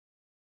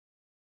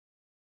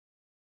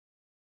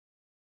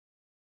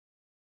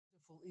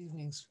wonderful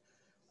evenings.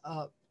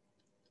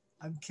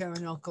 I'm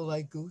Karen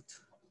Alkalay-Gut.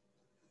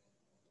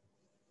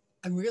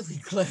 I'm really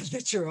glad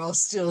that you're all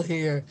still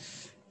here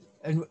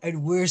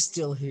and we're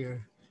still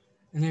here.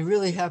 And I'm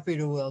really happy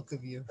to welcome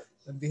you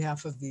on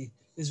behalf of the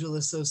Israel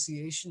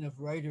Association of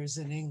Writers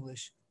in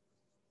English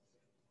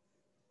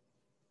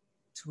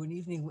to an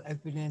evening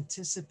I've been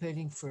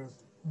anticipating for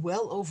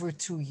well over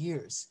 2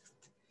 years.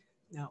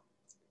 Now,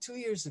 2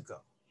 years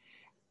ago,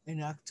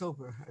 in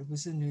October, I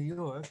was in New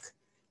York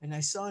and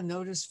I saw a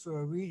notice for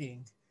a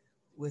reading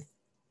with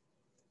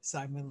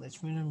Simon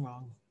Lichman and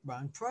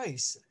Ron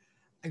Price.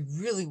 I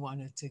really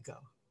wanted to go,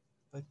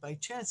 but by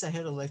chance I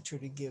had a lecture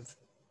to give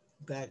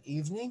that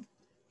evening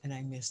and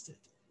I missed it.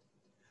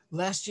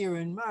 Last year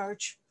in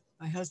March,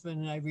 my husband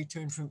and I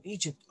returned from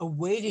Egypt,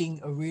 awaiting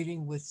a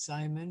reading with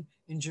Simon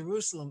in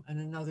Jerusalem and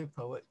another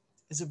poet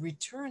as a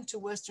return to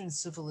Western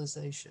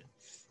civilization.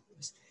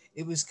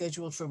 It was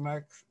scheduled for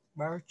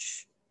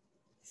March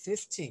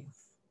 15th.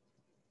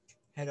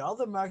 Had all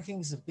the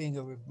markings of being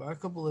a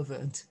remarkable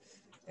event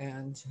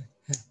and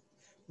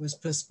was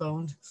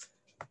postponed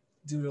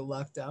due to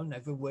lockdown.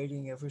 I've been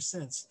waiting ever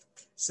since.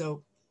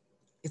 So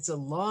it's a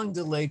long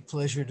delayed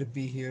pleasure to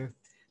be here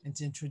and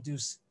to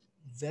introduce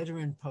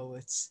veteran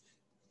poets,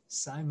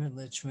 Simon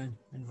Lichman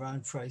and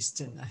Ron Price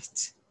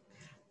tonight.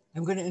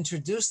 I'm going to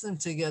introduce them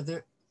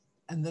together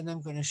and then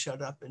I'm going to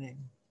shut up and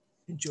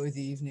enjoy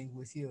the evening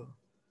with you.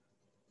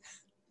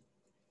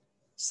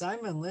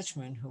 Simon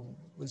Lichman, who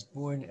was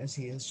born, as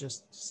he has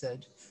just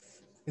said,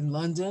 in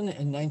London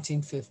in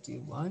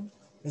 1951,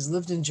 has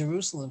lived in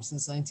Jerusalem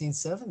since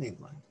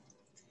 1971.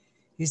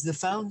 He's the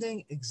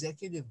founding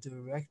executive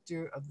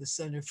director of the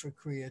Center for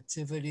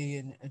Creativity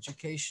in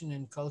Education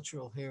and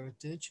Cultural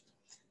Heritage.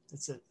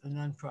 It's a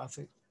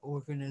nonprofit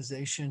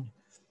organization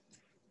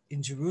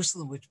in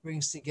Jerusalem, which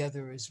brings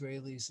together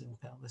Israelis and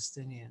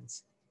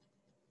Palestinians,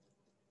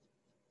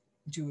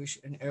 Jewish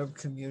and Arab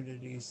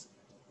communities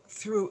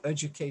through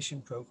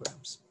education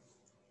programs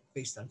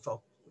based on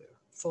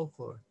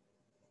folklore.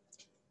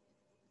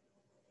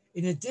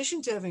 In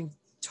addition to having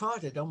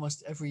taught at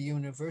almost every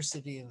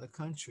university in the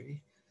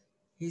country,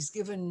 he's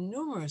given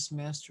numerous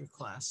master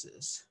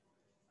classes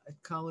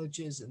at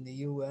colleges in the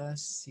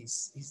US.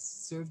 He's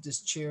served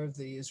as chair of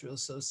the Israel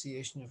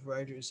Association of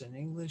Writers in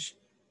English,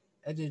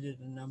 edited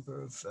a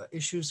number of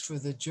issues for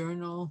the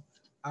journal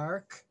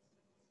ARC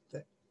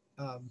that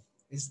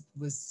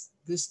was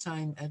this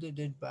time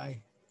edited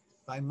by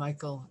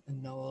Michael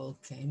and Noel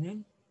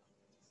Kanan.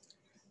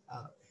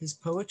 His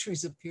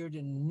poetry's appeared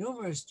in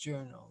numerous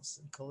journals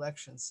and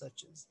collections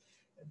such as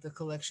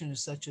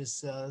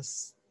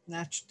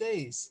Snatch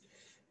Days.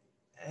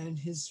 And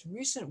his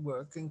recent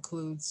work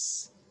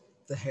includes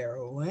The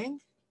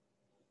Harrowing,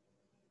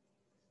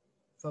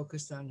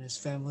 focused on his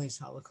family's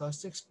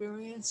Holocaust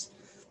experience,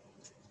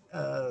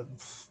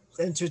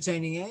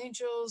 Entertaining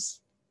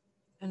Angels,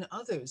 and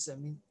others. I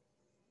mean,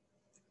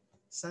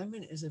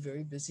 Simon is a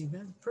very busy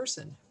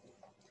person.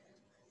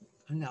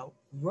 Now,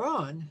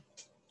 Ron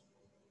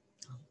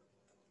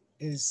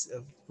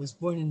was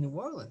born in New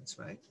Orleans,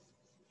 right?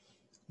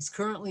 He's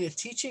currently a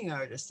teaching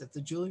artist at the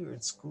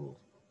Juilliard School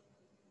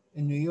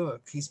in New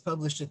York. He's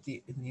published in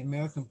the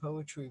American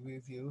Poetry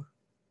Review,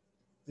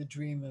 The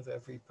Dream of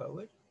Every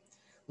Poet,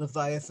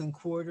 Leviathan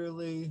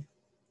Quarterly,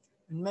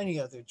 and many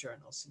other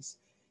journals.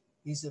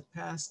 He's a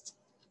past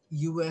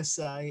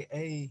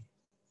USIA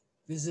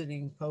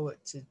visiting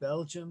poet to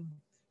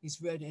Belgium. He's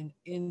read in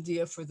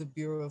India for the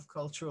Bureau of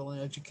Cultural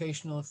and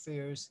Educational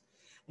Affairs,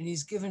 and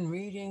he's given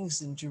readings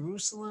in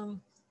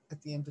Jerusalem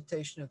at the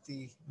invitation of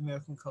the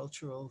American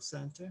Cultural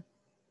Center.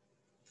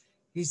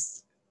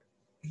 He's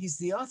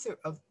the author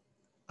of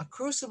A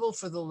Crucible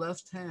for the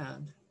Left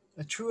Hand,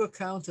 a true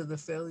account of the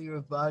failure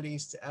of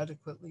bodies to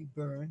adequately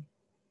burn,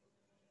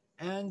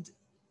 and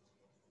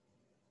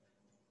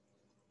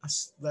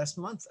last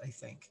month, I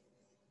think,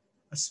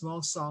 a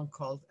small song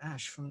called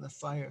Ash from the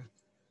Fire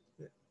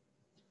that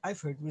I've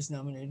heard was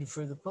nominated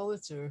for the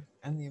Pulitzer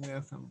and the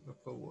American Book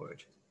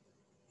Award.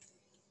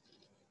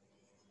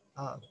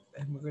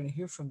 And we're going to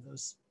hear from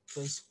those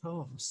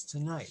poems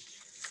tonight.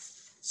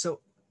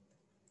 So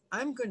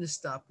I'm going to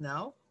stop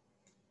now.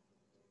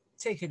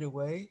 Take it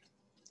away.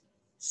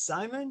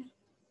 Simon,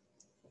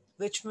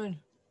 Lichman,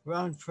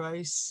 Ron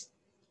Price,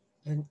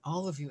 and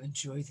all of you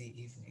enjoy the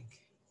evening.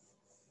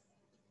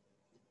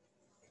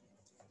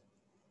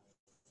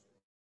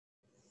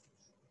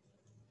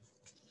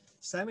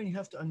 Simon, you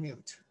have to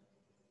unmute.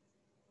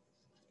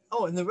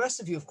 Oh, and the rest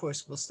of you, of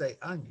course, will stay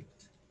on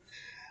mute.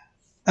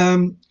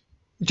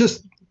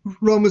 Just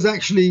Ron was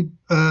actually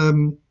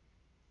grew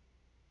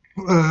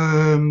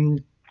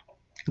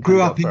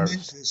up in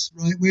Memphis,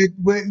 right?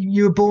 Where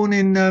you were born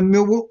in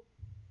Milwaukee.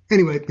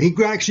 Anyway, he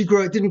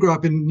didn't grow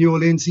up in New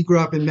Orleans. He grew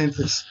up in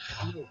Memphis,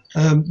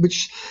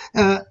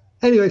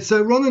 anyway,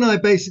 so Ron and I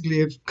basically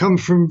have come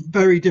from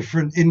very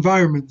different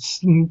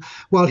environments. And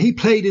while he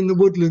played in the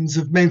woodlands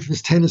of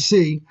Memphis,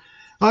 Tennessee,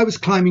 I was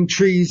climbing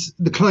trees,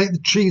 the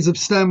trees of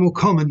Stanmore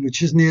Common,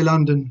 which is near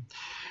London.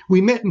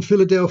 We met in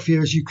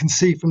Philadelphia, as you can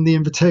see from the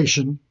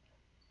invitation.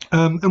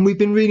 and we've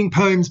been reading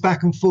poems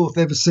back and forth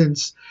ever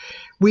since.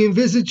 We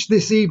envisaged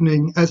this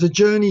evening as a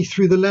journey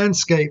through the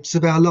landscapes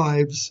of our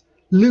lives,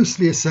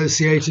 loosely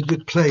associated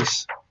with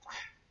place.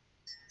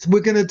 So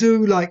we're going to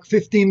do like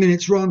 15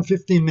 minutes Ron,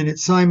 15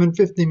 minutes Simon,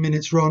 15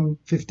 minutes Ron,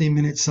 15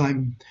 minutes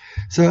Simon.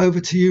 So over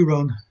to you,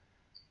 Ron.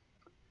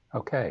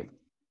 Okay.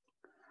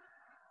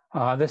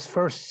 This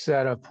first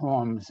set of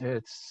poems,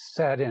 it's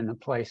set in a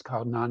place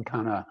called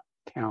Nankana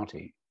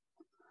County.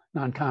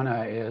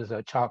 Nankana is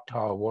a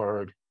Choctaw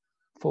word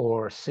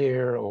for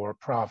seer or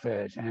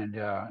prophet,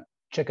 and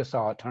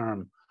Chickasaw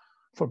term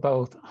for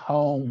both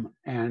home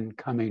and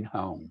coming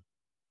home.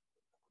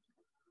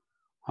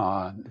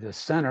 The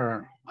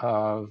center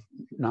of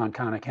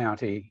Nankana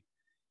County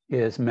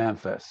is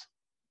Memphis,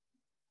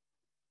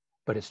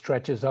 but it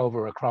stretches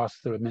over across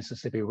the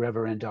Mississippi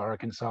River into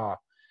Arkansas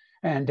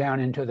and down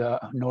into the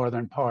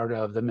northern part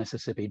of the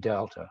Mississippi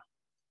Delta.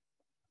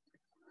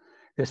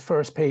 This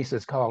first piece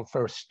is called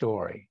First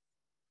Story.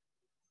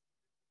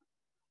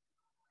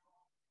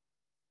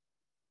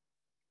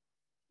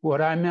 What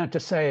I meant to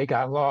say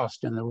got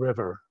lost in the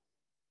river.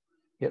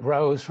 It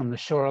rose from the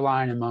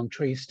shoreline among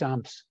tree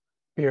stumps,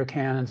 beer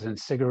cans and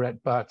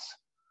cigarette butts,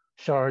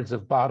 shards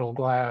of bottle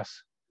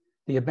glass,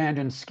 the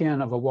abandoned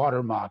skin of a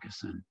water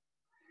moccasin.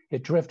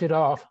 It drifted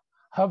off,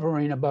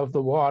 hovering above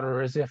the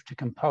water as if to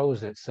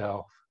compose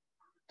itself,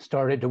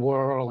 started to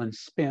whirl and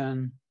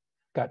spin,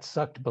 got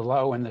sucked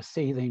below in the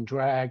seething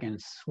drag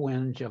and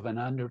swinge of an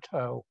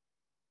undertow.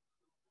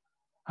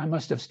 I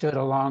must have stood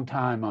a long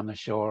time on the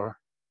shore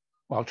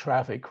while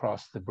traffic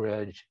crossed the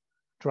bridge,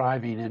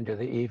 driving into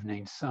the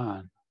evening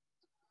sun.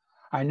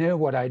 I knew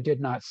what I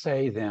did not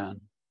say then.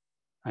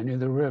 I knew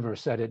the river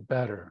said it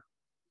better.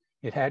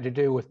 It had to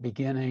do with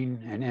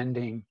beginning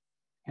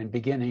and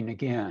beginning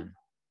again.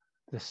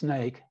 The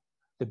snake,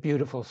 the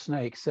beautiful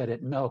snake, said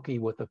it milky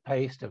with a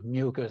paste of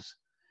mucus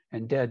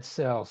and dead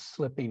cells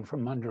slipping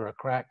from under a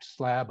cracked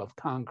slab of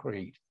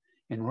concrete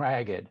in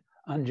ragged,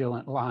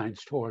 undulant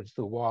lines towards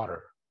the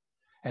water,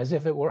 as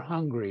if it were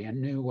hungry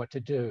and knew what to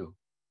do.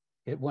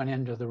 It went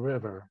into the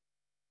river,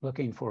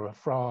 looking for a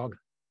frog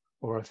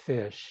or a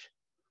fish,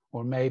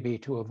 or maybe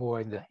to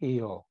avoid the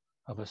heel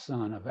of a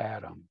son of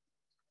Adam.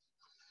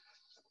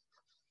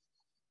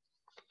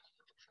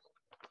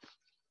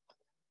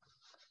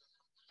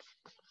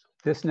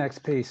 This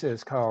next piece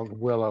is called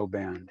Willow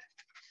Bend.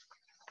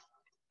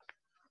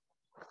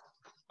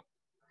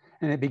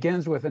 And it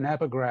begins with an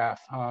epigraph,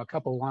 a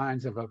couple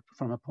lines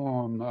from a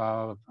poem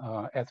of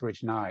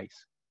Etheridge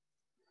Knight's.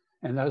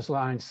 And those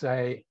lines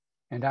say,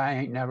 "And I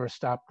ain't never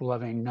stopped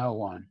loving no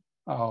one.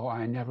 Oh,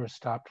 I never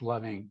stopped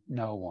loving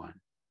no one."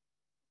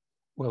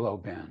 Willow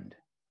Bend.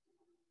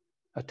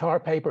 A tar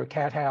paper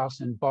cat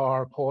house and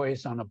bar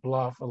poised on a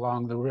bluff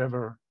along the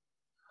river.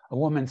 A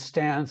woman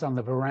stands on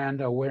the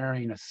veranda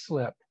wearing a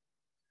slip.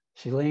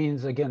 She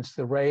leans against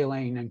the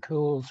railing and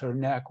cools her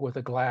neck with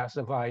a glass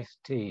of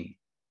iced tea.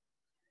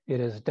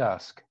 It is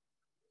dusk.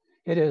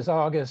 It is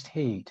August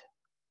heat.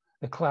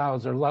 The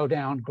clouds are low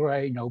down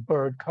gray, no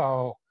bird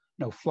call,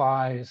 no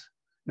flies,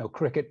 no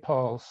cricket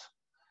pulse,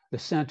 the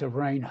scent of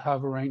rain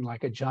hovering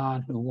like a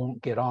John who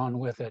won't get on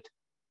with it.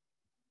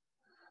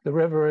 The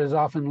river is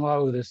often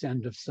low this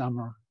end of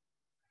summer.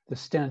 The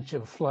stench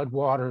of flood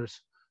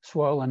waters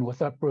swollen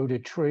with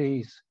uprooted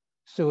trees,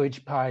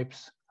 sewage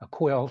pipes, a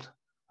quilt,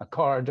 a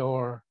car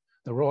door,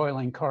 the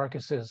roiling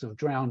carcasses of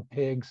drowned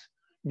pigs,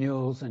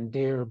 mules and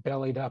deer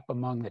bellied up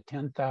among the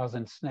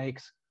 10,000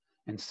 snakes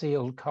and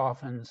sealed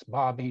coffins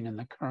bobbing in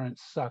the current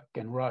suck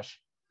and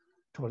rush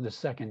toward the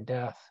second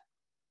death.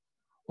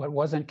 What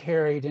wasn't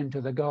carried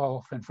into the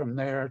Gulf and from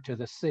there to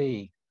the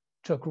sea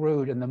took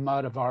root in the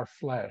mud of our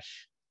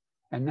flesh.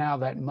 And now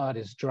that mud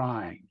is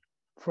drying,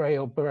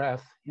 frail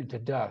breath into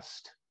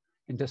dust,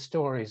 into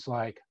stories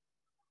like,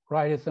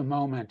 right at the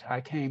moment I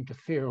came to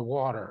fear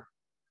water,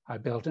 I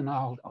built an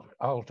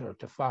altar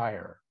to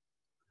fire.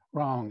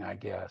 Wrong, I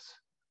guess.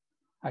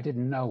 I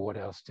didn't know what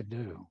else to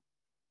do.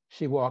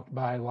 She walked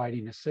by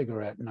lighting a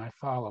cigarette and I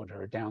followed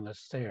her down the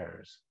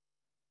stairs.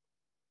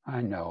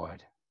 I know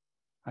it.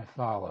 I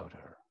followed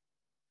her.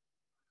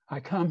 I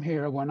come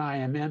here when I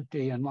am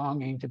empty and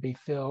longing to be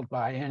filled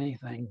by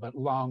anything but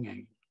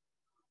longing,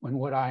 when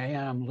what I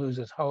am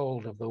loses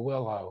hold of the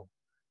willow,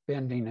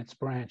 bending its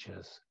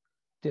branches,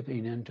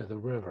 dipping into the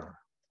river.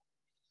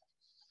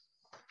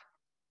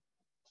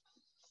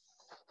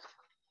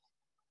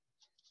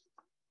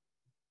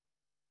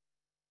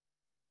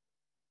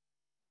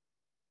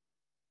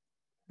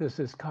 This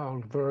is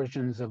called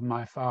Versions of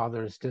My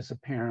Father's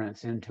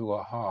Disappearance into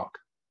a Hawk.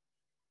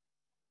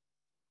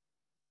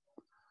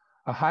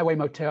 A highway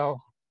motel,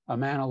 a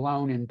man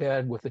alone in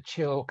bed with a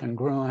chill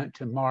congruent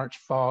to March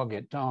fog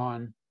at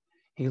dawn.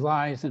 He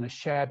lies in a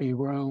shabby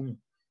room,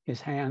 his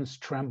hands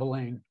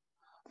trembling,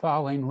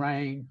 falling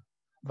rain,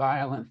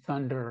 violent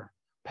thunder,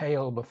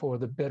 pale before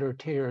the bitter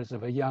tears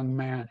of a young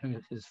man who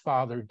is his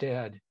father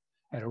dead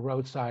at a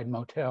roadside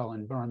motel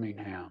in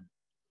Birmingham.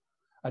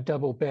 A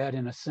double bed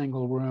in a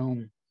single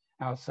room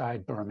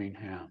outside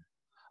Birmingham.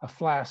 A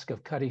flask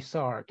of Cutty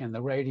Sark and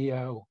the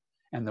radio,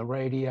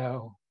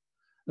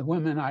 The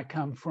women I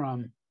come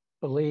from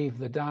believe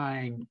the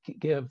dying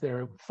give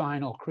their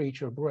final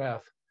creature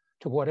breath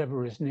to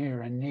whatever is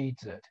near and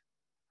needs it.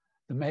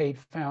 The maid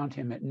found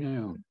him at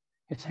noon,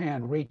 his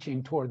hand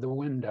reaching toward the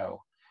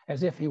window,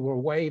 as if he were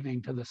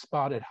waving to the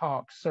spotted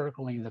hawk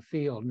circling the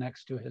field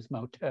next to his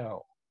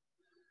motel.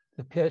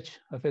 The pitch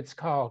of its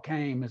call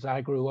came as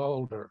I grew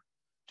older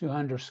to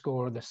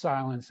underscore the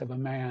silence of a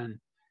man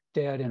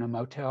dead in a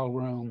motel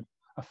room,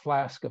 a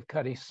flask of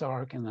Cutty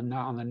Sark on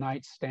the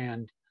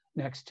nightstand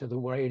next to the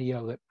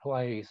radio that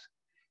plays.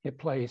 It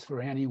plays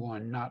for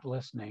anyone not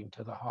listening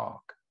to the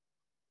hawk.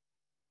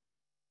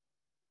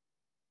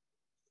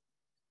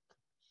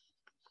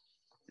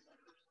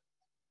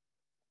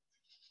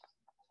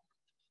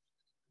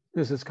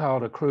 This is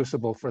called A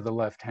Crucible for the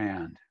Left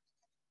Hand.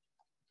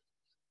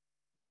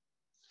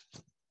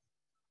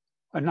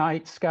 A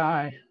night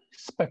sky,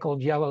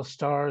 speckled yellow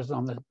stars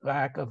on the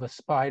back of a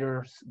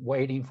spider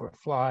waiting for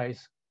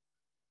flies.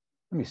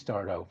 Let me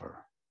start over.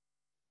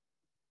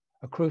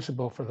 A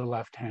crucible for the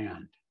left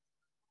hand.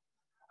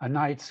 A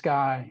night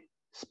sky,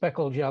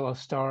 speckled yellow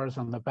stars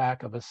on the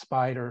back of a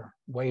spider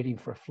waiting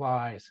for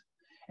flies.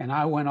 And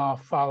I went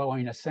off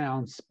following a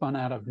sound spun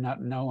out of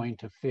not knowing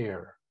to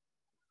fear.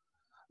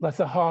 Let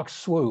the hawk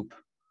swoop.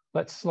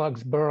 Let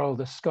slugs burrow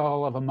the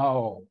skull of a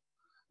mole.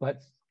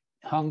 Let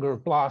hunger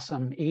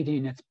blossom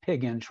eating its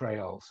pig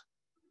entrails.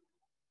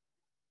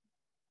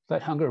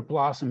 Let hunger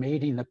blossom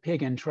eating the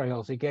pig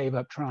entrails he gave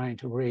up trying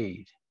to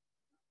read.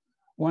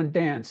 One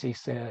dance, he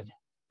said,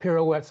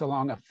 pirouettes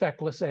along a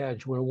feckless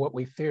edge where what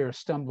we fear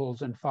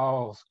stumbles and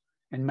falls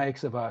and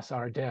makes of us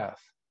our death.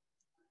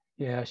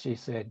 Yeah, she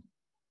said,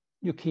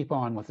 you keep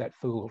on with that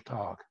fool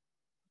talk.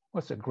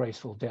 What's a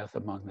graceful death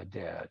among the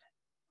dead?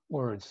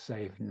 Words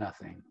save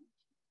nothing.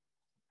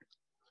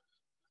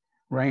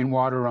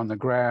 Rainwater on the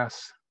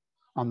grass,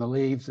 on the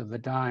leaves of the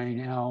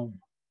dying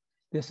elm.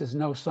 This is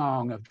no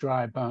song of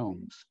dry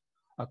bones.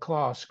 A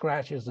claw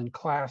scratches and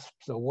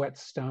clasps a wet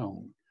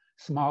stone,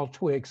 small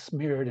twigs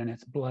smeared in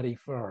its bloody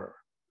fur.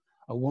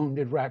 A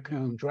wounded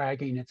raccoon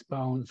dragging its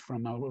bones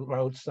from a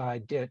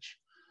roadside ditch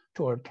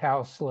toward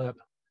cowslip,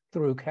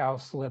 through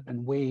cowslip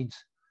and weeds,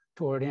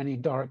 toward any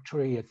dark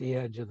tree at the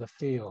edge of the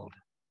field.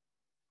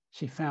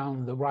 She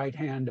found the right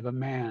hand of a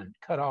man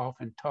cut off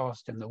and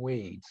tossed in the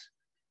weeds,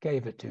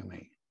 gave it to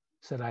me,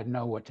 said I'd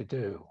know what to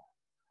do.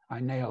 I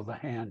nailed the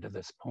hand to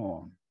this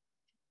poem.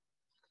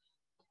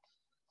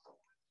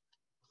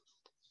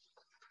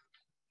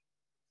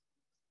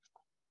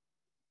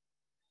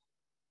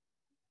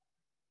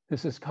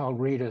 This is called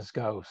Rita's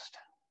Ghost.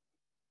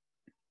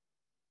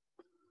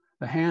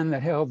 The hand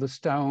that held the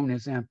stone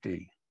is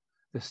empty,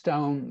 the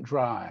stone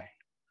dry,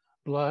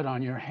 blood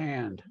on your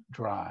hand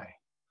dry.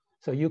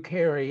 So you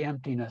carry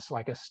emptiness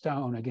like a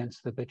stone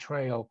against the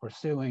betrayal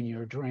pursuing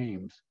your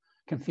dreams,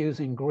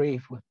 confusing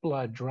grief with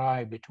blood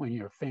dry between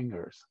your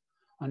fingers,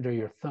 under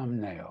your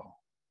thumbnail.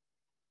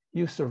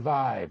 You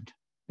survived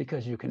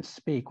because you can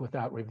speak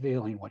without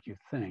revealing what you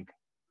think,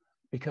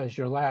 because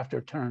your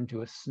laughter turned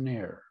to a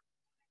sneer.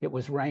 It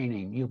was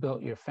raining, you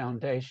built your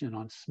foundation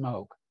on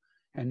smoke,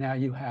 and now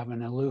you have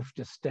an aloof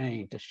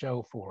disdain to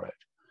show for it.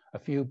 A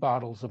few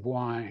bottles of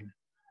wine,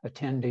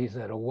 attendees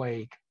at a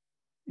wake,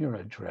 you're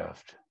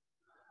adrift.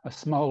 A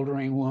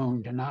smoldering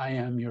wound, and I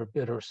am your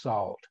bitter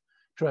salt,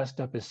 dressed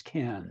up as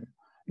kin.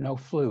 No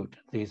flute,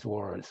 these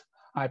words.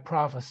 I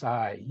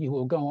prophesy you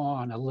will go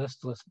on a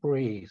listless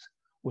breeze,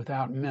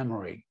 without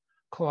memory,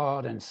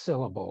 clawed and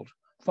syllabled,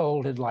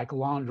 folded like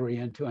laundry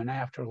into an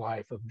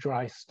afterlife of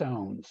dry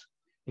stones,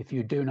 if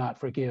you do not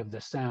forgive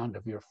the sound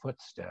of your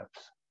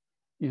footsteps.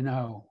 You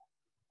know,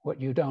 what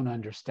you don't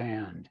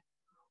understand,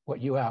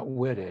 what you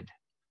outwitted,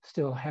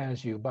 still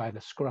has you by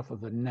the scruff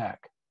of the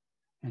neck,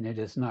 and it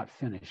is not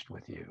finished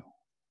with you.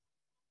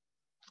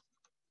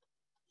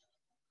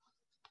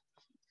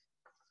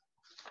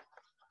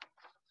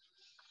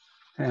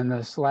 And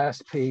this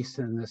last piece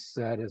in this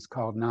set is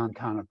called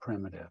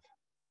Non-Counter-Primitive.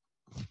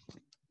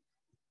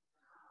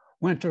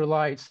 Winter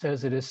Light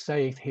says it is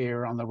safe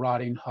here on the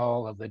rotting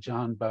hull of the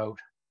John boat,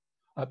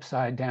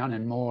 upside down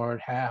and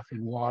moored, half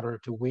in water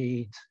to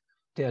weeds,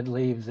 dead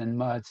leaves and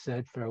mud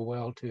said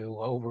farewell to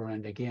over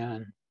and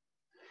again.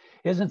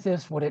 Isn't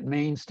this what it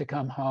means to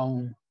come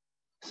home?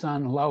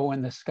 Sun low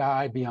in the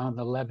sky beyond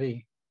the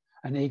levee,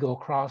 an eagle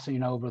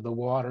crossing over the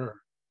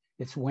water,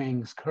 its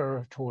wings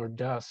curved toward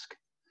dusk.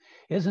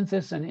 Isn't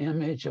this an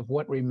image of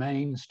what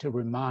remains to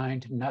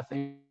remind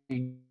nothing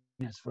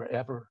is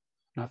forever?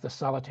 Not the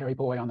solitary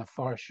boy on the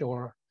far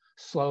shore,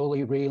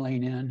 slowly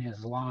reeling in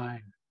his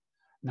line.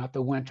 Not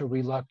the winter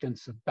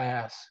reluctance of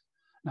bass,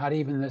 not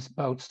even this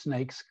boat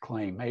snake's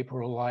claim,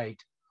 April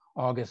light,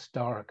 August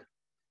dark,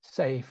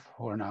 safe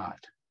or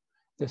not.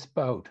 This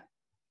boat,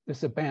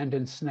 this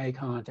abandoned snake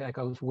haunt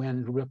echoes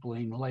wind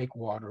rippling lake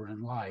water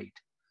and light.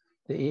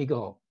 The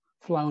eagle,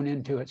 flown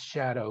into its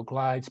shadow,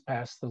 glides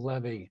past the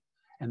levee,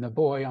 and the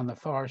boy on the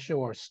far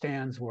shore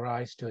stands where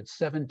I stood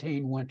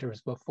 17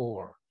 winters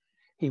before.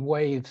 He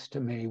waves to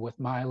me with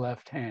my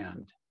left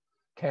hand,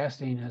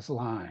 casting his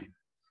line,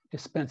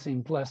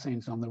 dispensing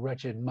blessings on the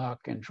wretched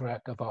muck and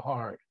dreck of a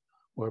heart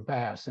where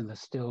bass in the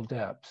still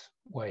depths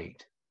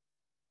wait.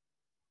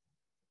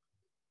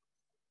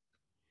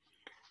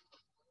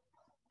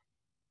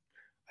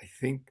 I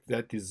think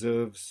that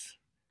deserves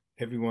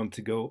everyone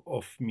to go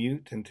off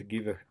mute and to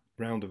give a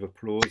round of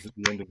applause at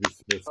the end of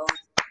this first.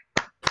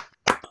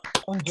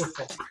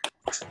 Wonderful.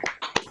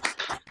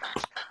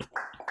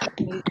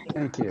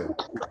 Thank you.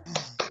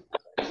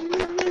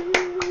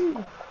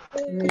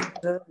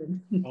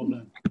 Well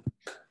done.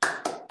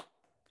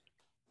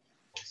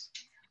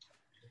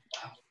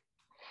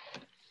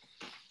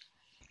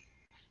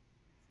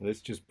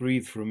 Let's just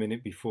breathe for a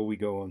minute before we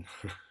go on.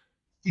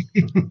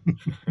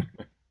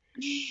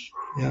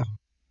 Yeah.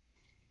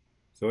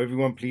 So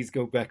everyone, please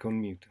go back on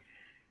mute.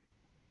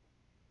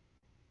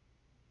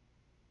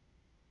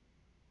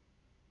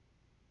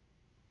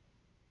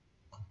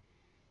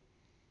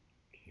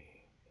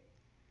 Okay.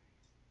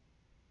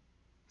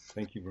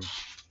 Thank you, Ron.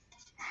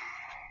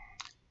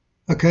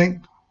 Okay.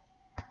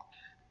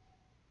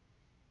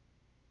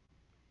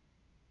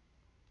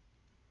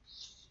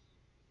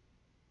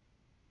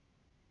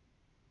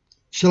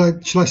 Shall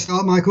I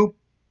start, Michael?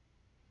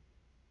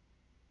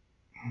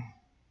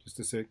 Just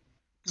a sec.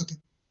 Okay.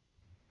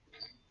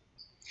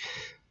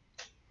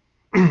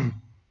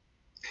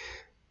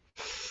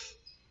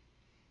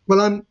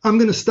 Well, I'm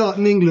going to start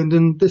in England,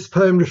 and this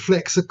poem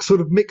reflects a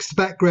sort of mixed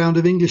background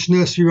of English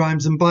nursery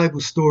rhymes and Bible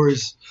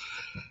stories.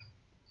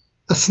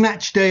 A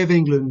snatched day of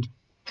England.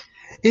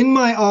 In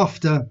my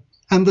after,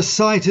 and the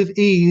sight of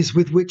ease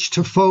with which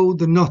to fold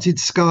the knotted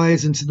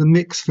skies into the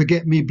mix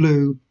forget-me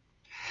blue,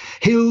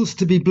 hills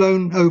to be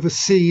blown over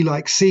sea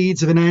like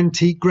seeds of an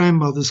antique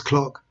grandmother's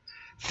clock,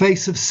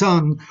 face of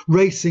sun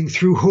racing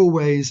through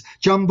hallways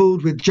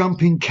jumbled with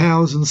jumping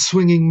cows and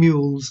swinging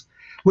mules,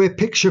 where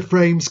picture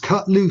frames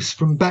cut loose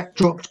from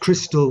backdropped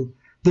crystal,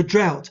 the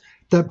drought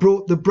that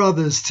brought the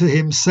brothers to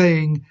him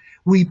saying,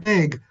 "We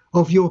beg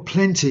of your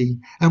plenty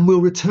and will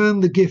return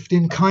the gift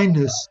in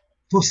kindness.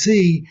 For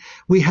see,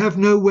 we have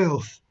no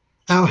wealth,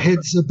 our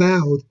heads are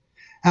bowed,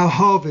 our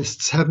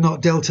harvests have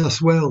not dealt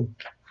us well."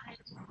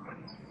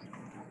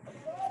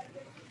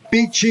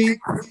 Beachy,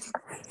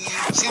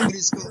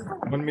 somebody's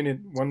got... 1 minute,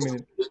 1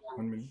 minute,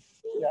 1 minute.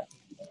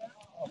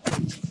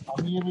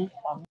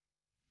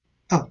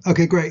 Oh,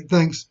 okay, great,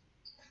 thanks.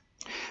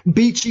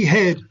 Beachy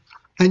head,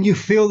 and you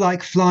feel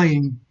like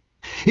flying.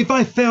 If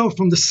I fell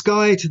from the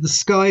sky to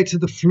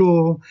the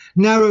floor,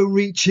 narrow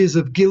reaches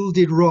of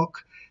gilded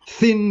rock,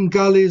 thin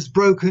gullies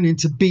broken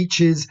into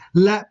beaches,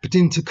 lapped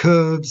into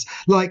curves,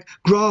 like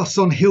grass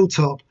on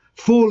hilltop,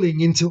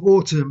 falling into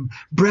autumn,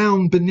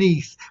 brown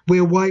beneath,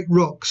 where white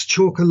rocks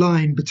chalk a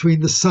line between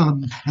the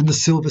sun and the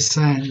silver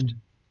sand.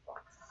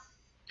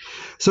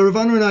 So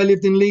Ravana and I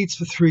lived in Leeds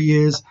for 3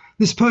 years.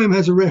 This poem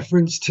has a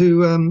reference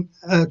to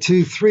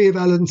three of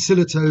Alan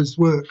Sillitoe's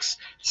works,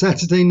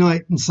 Saturday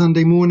Night and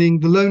Sunday Morning,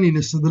 The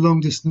Loneliness of the Long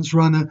Distance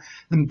Runner,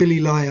 and Billy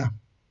Liar.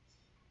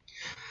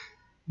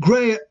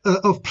 Greyer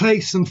of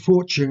place and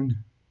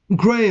fortune,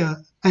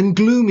 greyer and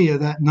gloomier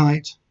that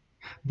night,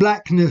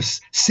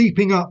 blackness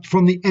seeping up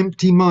from the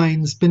empty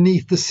mines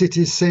beneath the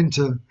city's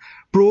centre,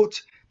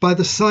 brought by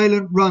the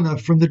silent runner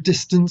from the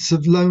distance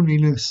of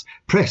loneliness,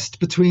 pressed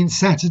between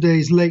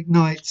Saturday's late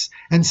nights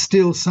and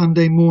still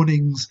Sunday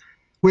mornings,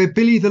 where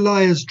Billy the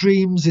Liar's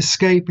dreams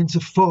escape into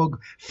fog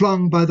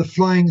flung by the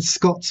flying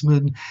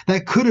Scotsman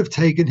that could have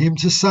taken him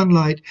to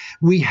sunlight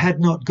we had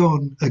not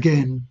gone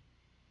again.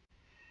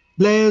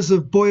 Layers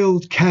of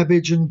boiled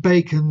cabbage and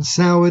bacon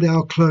soured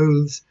our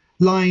clothes,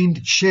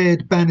 lined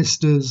shared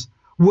banisters,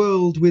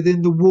 whirled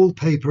within the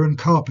wallpaper and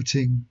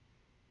carpeting.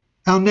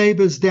 Our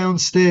neighbours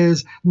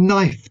downstairs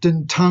knifed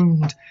and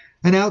tongued,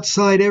 and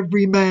outside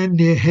every man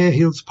near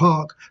Harehills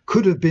Park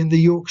could have been the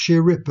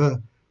Yorkshire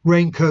Ripper,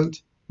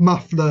 raincoat,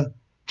 muffler,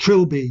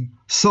 trilby,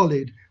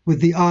 solid,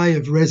 with the eye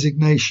of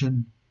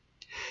resignation.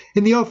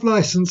 In the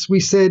off-licence we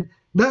said,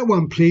 "That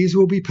one, please,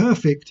 will be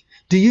perfect.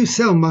 Do you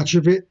sell much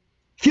of it?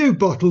 Few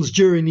bottles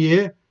during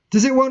year.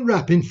 Does it want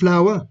wrapping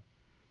flour?"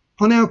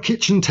 On our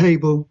kitchen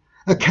table,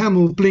 a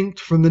camel blinked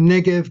from the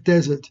Negev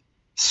desert.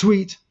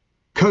 Sweet,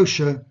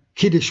 kosher,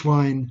 Kiddush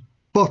wine,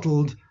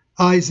 bottled,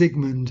 I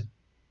Zygmunt.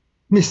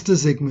 Mr.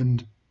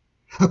 Zygmunt.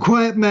 A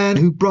quiet man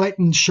who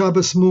brightened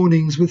Shabbos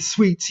mornings with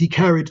sweets he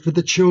carried for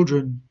the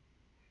children.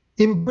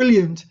 In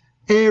brilliant,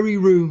 airy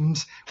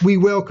rooms, we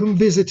welcome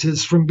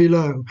visitors from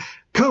below.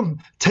 "Come,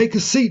 take a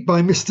seat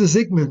by Mr.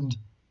 Zygmunt,"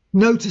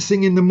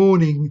 noticing in the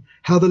morning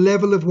how the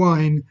level of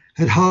wine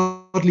had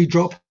hardly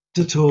dropped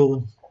at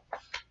all.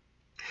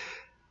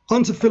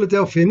 On to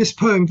Philadelphia. In this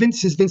poem,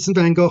 Vince is Vincent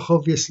van Gogh,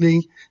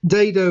 obviously.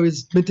 Dado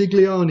is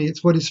Modigliani,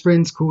 it's what his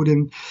friends called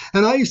him.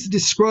 And I used to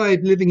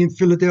describe living in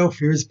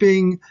Philadelphia as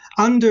being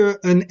under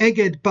an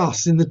Egged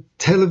bus in the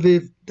Tel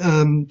Aviv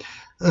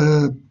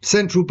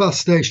central bus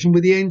station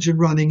with the engine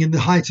running in the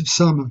height of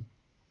summer.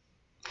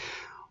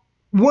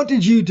 What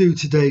did you do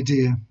today,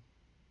 dear?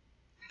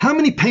 How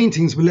many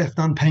paintings were left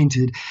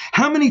unpainted?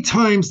 How many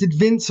times did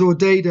Vince or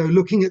Dado,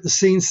 looking at the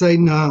scene, say,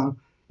 "No,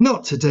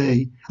 not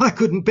today. I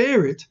couldn't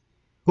bear it"?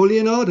 Or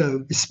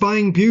Leonardo,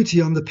 espying beauty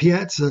on the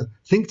piazza,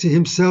 think to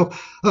himself,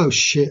 "Oh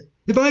shit,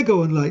 If I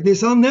go on like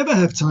this, I'll never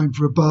have time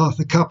for a bath,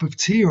 a cup of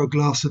tea, or a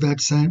glass of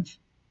absinthe.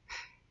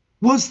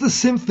 Was the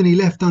symphony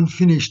left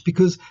unfinished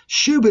because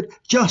Schubert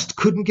just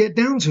couldn't get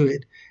down to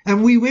it,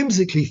 and we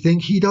whimsically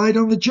think he died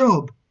on the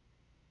job?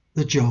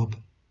 The job.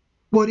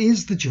 What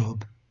is the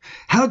job?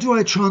 How do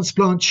I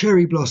transplant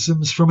cherry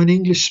blossoms from an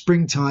English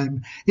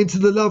springtime into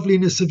the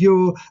loveliness of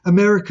your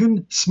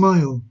American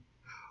smile?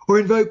 Or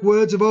invoke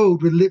words of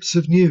old with lips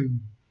of new?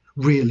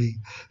 Really,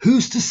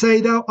 who's to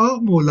say thou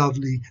art more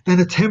lovely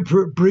than a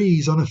temperate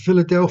breeze on a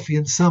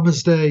Philadelphian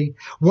summer's day,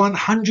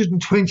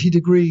 120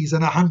 degrees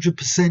and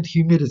 100%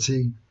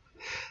 humidity?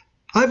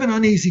 I've an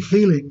uneasy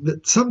feeling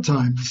that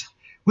sometimes,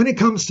 when it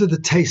comes to the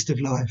taste of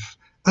life,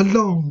 a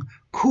long,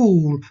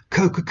 cool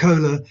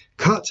Coca-Cola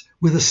cut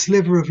with a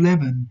sliver of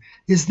lemon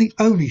is the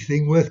only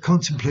thing worth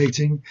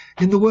contemplating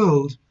in the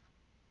world.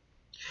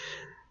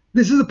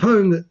 This is a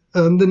poem that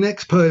the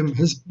next poem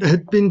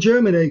had been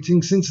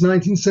germinating since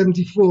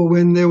 1974,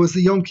 when there was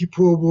the Yom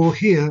Kippur War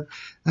here,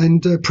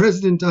 and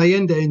President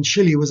Allende in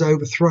Chile was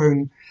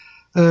overthrown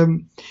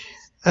by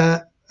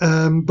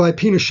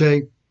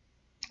Pinochet.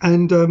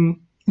 And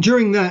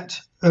during that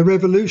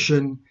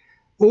revolution,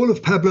 all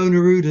of Pablo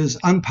Neruda's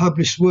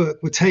unpublished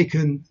work were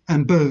taken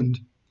and burned.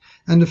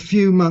 And a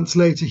few months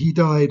later, he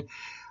died.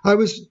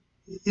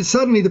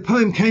 Suddenly the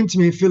poem came to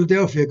me in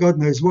Philadelphia, God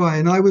knows why,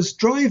 and I was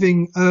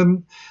driving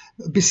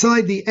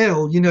beside the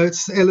L,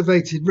 it's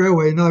elevated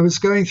railway, and I was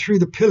going through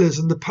the pillars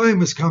and the poem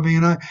was coming,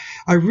 and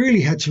I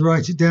really had to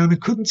write it down. I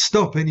couldn't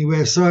stop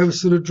anywhere, so I was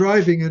sort of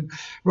driving and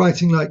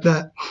writing like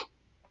that.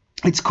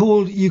 It's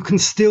called You Can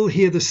Still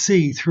Hear the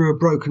Sea Through a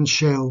Broken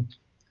Shell.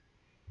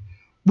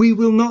 We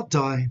will not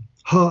die,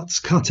 hearts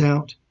cut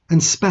out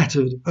and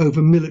spattered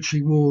over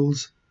military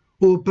walls,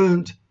 or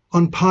burnt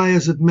on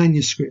pyres of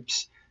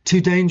manuscripts, too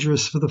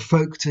dangerous for the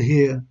folk to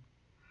hear.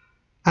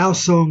 Our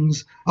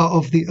songs are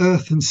of the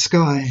earth and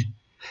sky,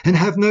 and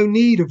have no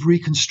need of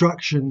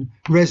reconstruction,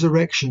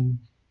 resurrection.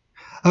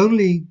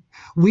 Only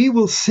we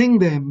will sing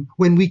them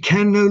when we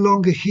can no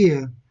longer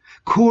hear,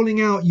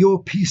 calling out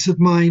your peace of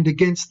mind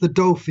against the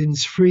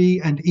dolphins'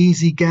 free and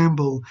easy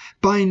gamble,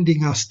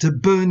 binding us to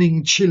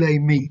burning Chile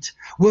meat.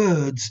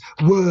 Words,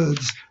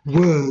 words,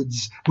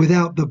 words,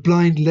 without the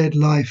blind-led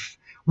life,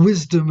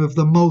 wisdom of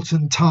the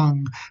molten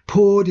tongue,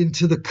 poured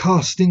into the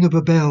casting of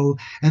a bell,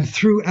 and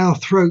through our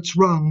throats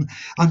rung,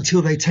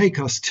 until they take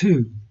us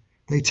too.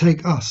 They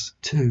take us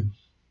too.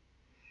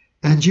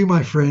 And you,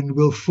 my friend,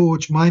 will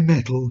forge my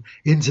metal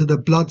into the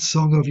blood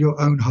song of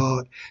your own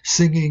heart,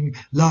 singing,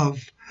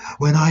 love,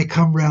 when I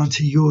come round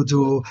to your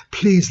door,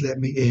 please let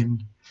me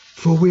in,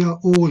 for we are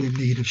all in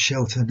need of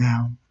shelter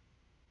now.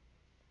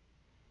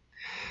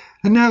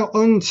 And now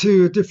on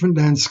to a different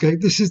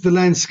landscape. This is the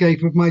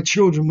landscape of my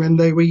children when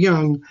they were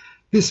young.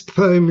 This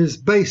poem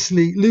is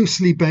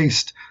loosely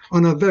based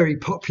on a very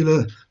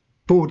popular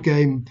board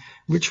game,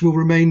 which will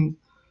remain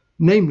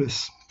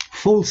nameless.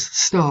 False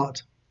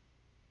start.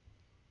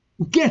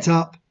 Get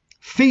up,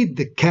 feed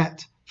the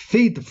cat,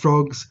 feed the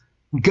frogs,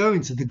 go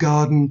into the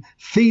garden,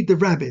 feed the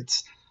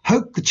rabbits,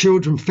 hope the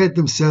children fed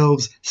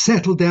themselves,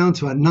 settle down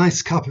to a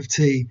nice cup of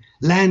tea,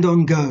 land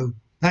on go.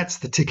 That's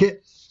the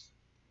ticket.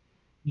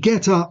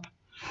 Get up,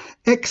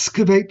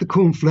 excavate the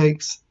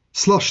cornflakes,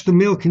 slosh the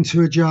milk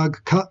into a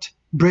jug, cut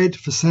bread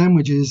for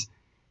sandwiches,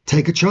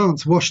 take a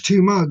chance, wash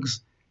 2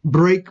 mugs,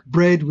 break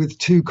bread with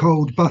 2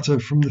 cold butter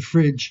from the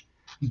fridge,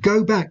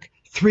 go back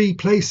 3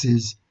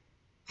 places,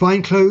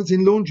 find clothes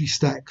in laundry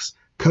stacks,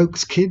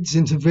 coax kids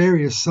into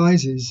various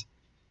sizes,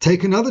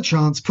 take another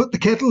chance, put the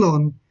kettle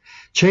on,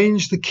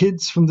 change the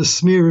kids from the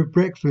smear of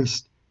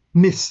breakfast,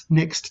 miss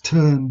next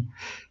turn,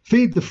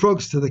 feed the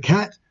frogs to the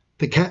cat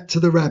to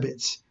the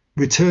rabbits,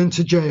 return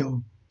to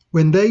jail.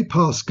 When they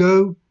pass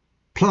go,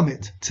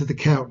 plummet to the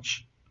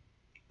couch.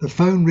 The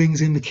phone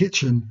rings in the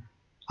kitchen.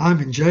 I'm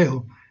in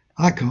jail.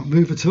 I can't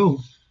move at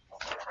all.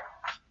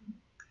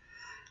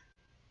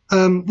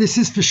 This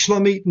is for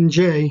Shlomit and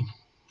Jay.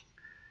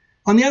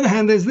 On the other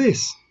hand, there's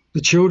this.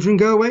 The children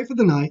go away for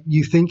the night.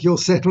 You think you'll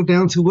settle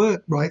down to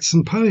work, write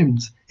some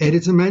poems,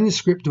 edit a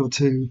manuscript or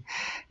 2.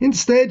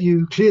 Instead,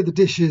 you clear the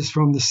dishes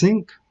from the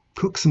sink,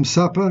 cook some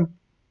supper,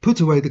 put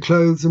away the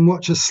clothes and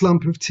watch a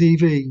slump of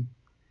TV.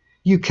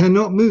 You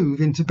cannot move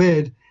into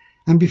bed,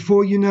 and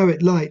before you know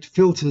it, light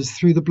filters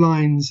through the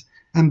blinds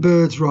and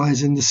birds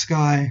rise in the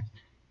sky.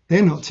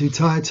 They're not too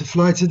tired to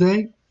fly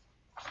today.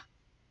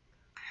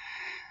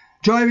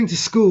 Driving to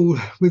school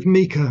with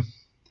Mika.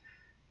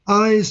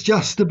 Eyes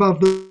just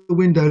above the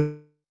window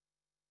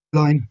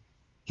line.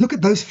 Look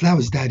at those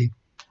flowers, Daddy.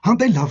 Aren't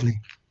they lovely?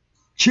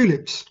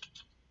 Tulips.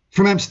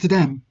 From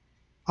Amsterdam.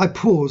 I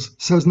pause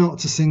so as not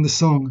to sing the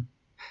song.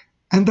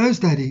 And those,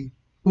 Daddy,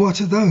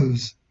 what are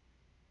those?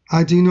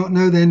 I do not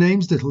know their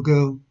names, little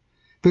girl,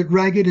 but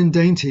ragged and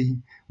dainty,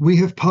 we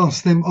have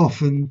passed them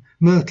often,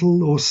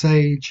 myrtle or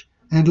sage,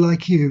 and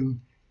like you,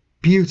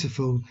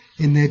 beautiful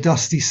in their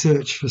dusty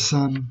search for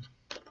sun.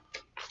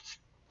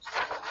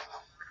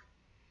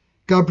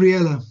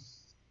 Gabriella,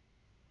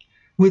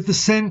 with the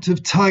scent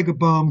of tiger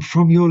balm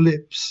from your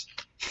lips,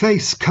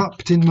 face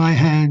cupped in my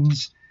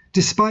hands,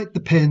 despite the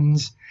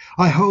pens,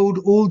 I hold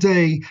all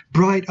day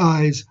bright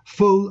eyes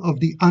full of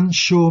the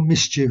unsure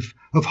mischief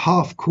of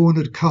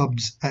half-cornered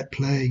cubs at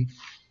play.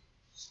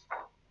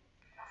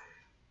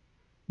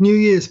 New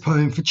Year's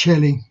poem for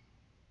Shelley.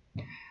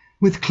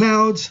 With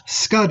clouds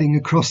scudding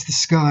across the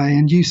sky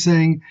and you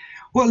saying,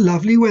 "What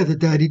lovely weather,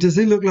 Daddy, does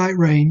it look like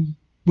rain?"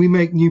 we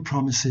make new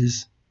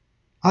promises.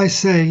 I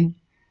say,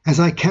 as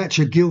I catch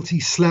a guilty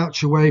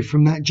slouch away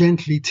from that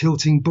gently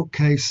tilting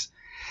bookcase,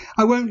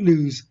 I won't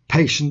lose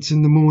patience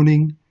in the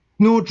morning,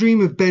 nor dream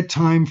of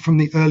bedtime from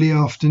the early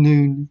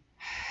afternoon.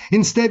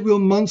 Instead, we'll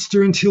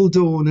monster until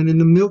dawn, and in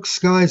the milk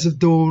skies of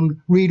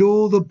dawn, read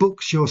all the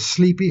books your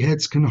sleepy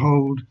heads can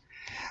hold.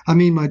 I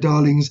mean, my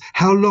darlings,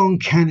 how long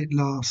can it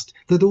last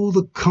that all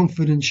the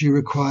confidence you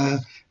require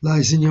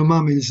lies in your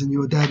mummy's and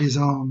your daddy's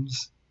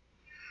arms?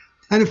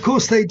 And of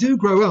course they do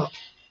grow up.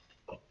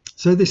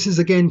 So this is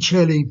again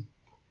Shelley.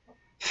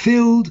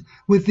 Filled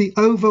with the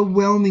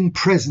overwhelming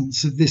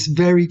presence of this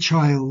very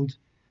child,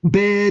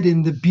 bared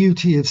in the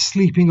beauty of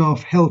sleeping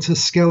off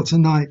helter-skelter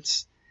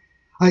nights,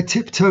 I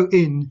tiptoe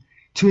in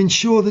to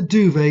ensure the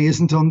duvet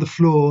isn't on the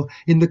floor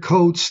in the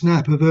cold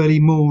snap of early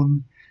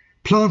morn,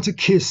 plant a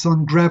kiss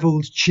on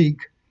gravelled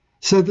cheek,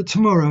 so that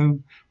tomorrow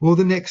or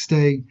the next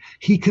day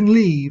he can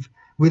leave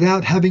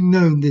without having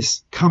known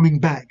this coming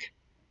back,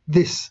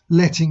 this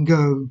letting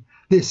go,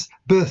 this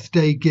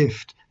birthday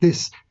gift,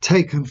 this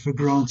taken for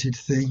granted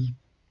thing.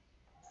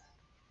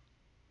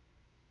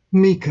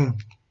 Mika.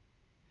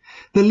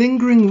 The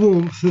lingering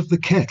warmth of the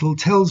kettle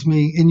tells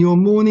me in your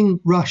morning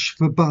rush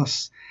for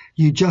bus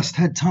you just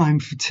had time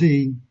for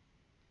tea.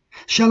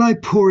 Shall I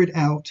pour it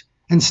out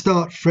and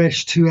start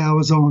fresh 2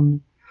 hours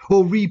on,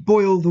 or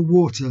reboil the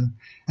water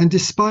and,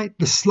 despite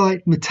the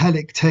slight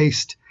metallic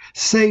taste,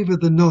 savour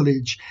the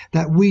knowledge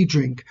that we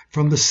drink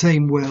from the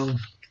same well?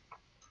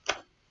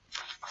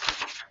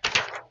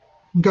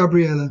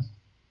 Gabriella.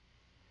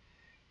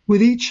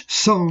 With each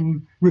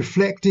song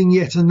reflecting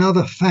yet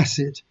another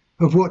facet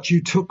of what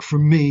you took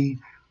from me,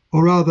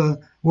 or rather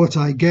what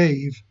I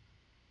gave,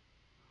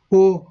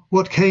 or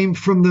what came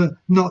from the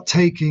not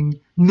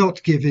taking,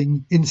 not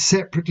giving in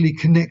separately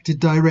connected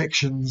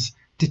directions,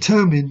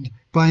 determined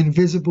by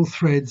invisible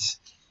threads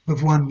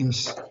of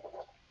oneness.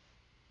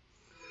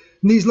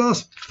 And these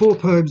last 4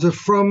 poems are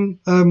from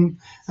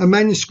a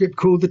manuscript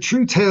called The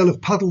True Tale of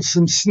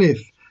Puddlesome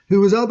Sniff, who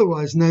was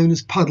otherwise known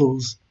as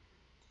Puddles,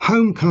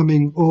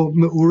 Homecoming or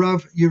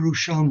Me'urav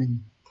Yerushalmi.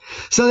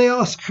 So they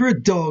ask for a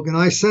dog, and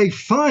I say,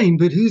 fine,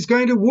 but who's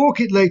going to walk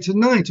it late at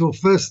night or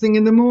first thing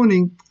in the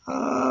morning?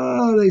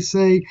 They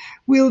say,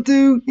 we'll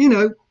do,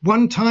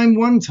 one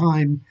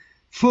time,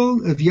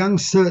 full of young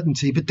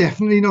certainty, but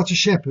definitely not a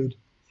shepherd.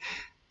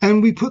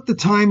 And we put the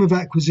time of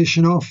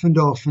acquisition off and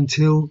off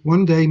until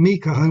one day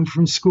Mika, home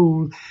from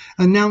school,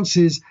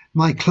 announces,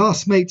 "My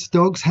classmates'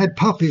 dogs had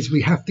puppies,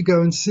 we have to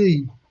go and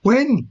see."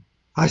 "When?"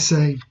 I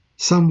say,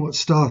 somewhat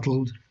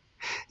startled.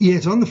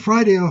 Yet on the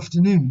Friday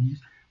afternoon,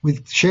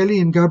 with Shelley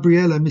and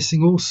Gabriella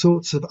missing all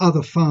sorts of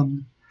other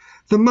fun,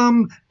 the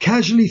mum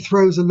casually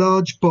throws a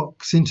large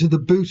box into the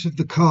boot of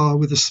the car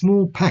with a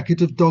small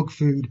packet of dog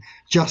food,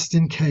 just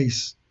in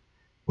case.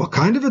 "What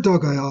kind of a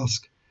dog?" I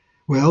ask.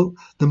 "Well,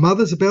 the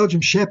mother's a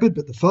Belgian Shepherd,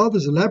 but the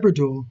father's a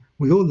Labrador.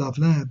 We all love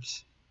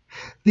labs."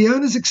 The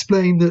owners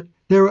explain that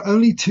there are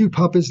only 2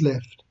 puppies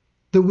left,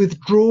 the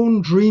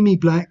withdrawn dreamy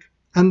black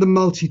and the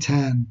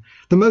multi-tan,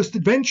 the most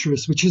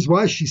adventurous, which is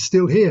why she's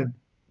still here.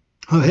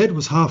 Her head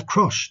was half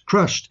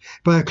crushed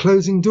by a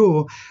closing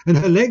door, and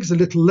her legs a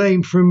little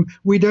lame from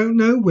we don't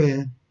know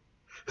where,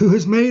 who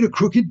has made a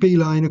crooked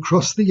beeline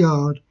across the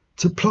yard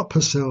to plop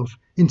herself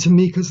into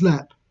Mika's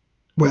lap.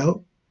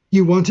 "Well,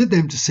 you wanted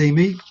them to see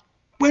me.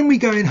 When we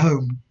going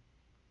home?"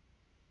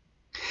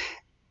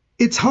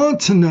 It's hard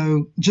to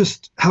know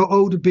just how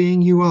old a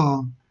being you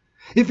are.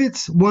 If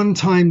it's 1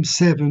 times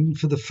 7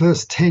 for the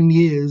first 10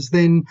 years,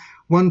 then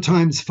 1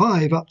 times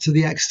 5 up to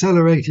the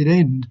accelerated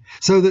end,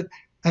 so that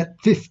at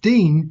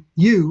 15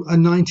 you are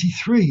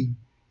 93,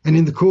 and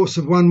in the course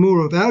of 1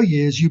 more of our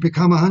years you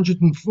become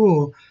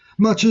 104,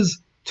 much as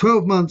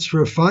 12 months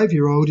for a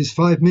 5-year-old is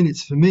 5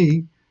 minutes for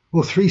me,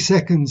 or 3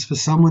 seconds for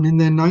someone in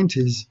their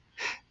 90s.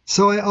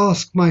 So I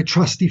ask my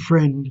trusty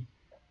friend,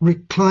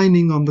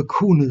 reclining on the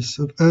coolness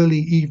of early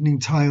evening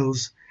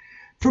tiles,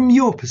 from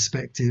your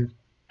perspective,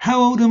 how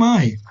old am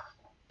I?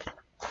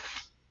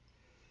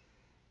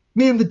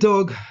 Me and the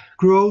dog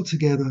grew old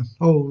together.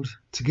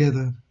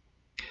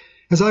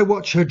 As I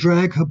watch her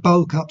drag her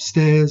bulk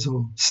upstairs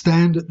or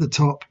stand at the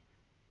top,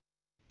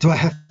 do I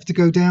have to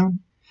go down,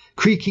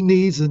 creaking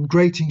knees and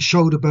grating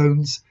shoulder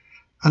bones,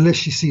 unless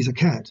she sees a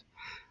cat?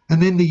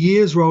 And then the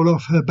years roll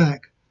off her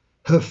back.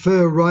 Her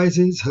fur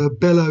rises, her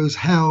bellows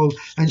howl,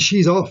 and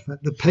she's off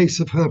at the pace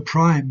of her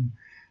prime.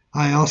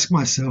 I ask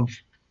myself,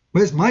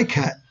 where's my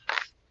cat?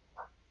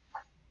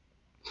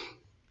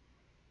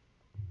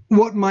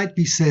 What might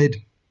be said?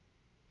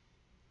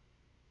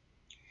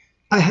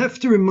 I have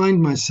to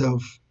remind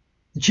myself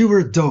that you were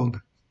a dog,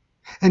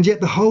 And yet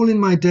the whole in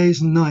my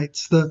days and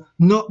nights, the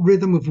not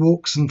rhythm of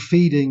walks and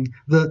feeding,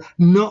 the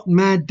not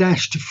mad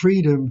dash to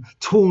freedom,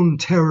 torn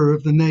terror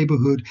of the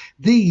neighbourhood,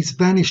 these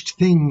vanished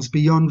things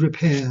beyond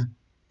repair.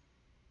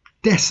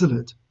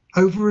 Desolate,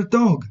 over a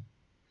dog.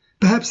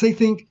 Perhaps they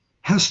think,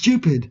 how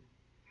stupid.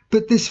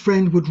 But this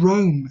friend would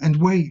roam and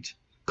wait,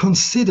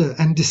 consider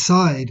and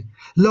decide,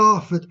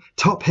 laugh at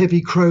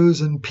top-heavy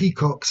crows and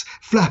peacocks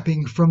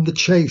flapping from the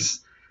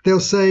chase. They'll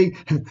say,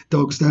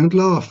 dogs don't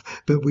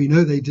laugh, but we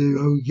know they do.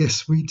 Oh,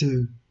 yes, we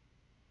do.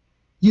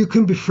 You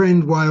can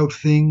befriend wild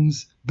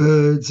things,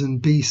 birds and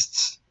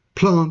beasts,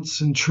 plants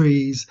and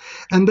trees,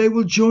 and they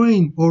will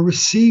join or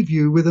receive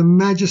you with a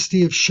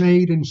majesty of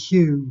shade and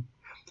hue.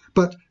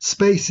 But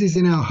spaces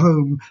in our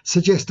home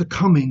suggest a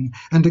coming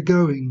and a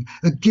going,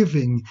 a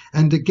giving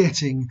and a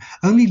getting.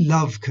 Only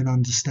love can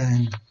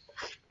understand.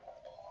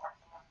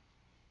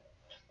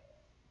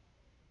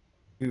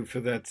 Thank you for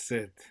that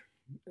set.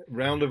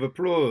 Round of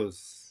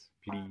applause,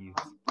 please.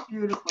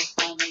 Beautiful,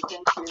 Simon.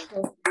 Thank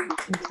you.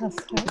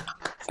 Fantastic.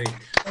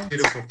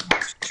 Beautiful.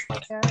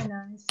 Very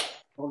nice.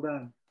 Hold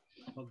on.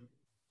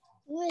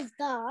 Who is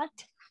that?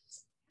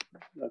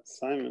 That's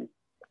Simon.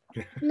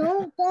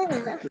 No,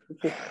 Ben.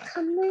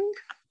 Coming.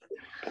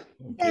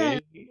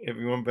 Okay,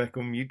 everyone back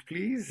on mute,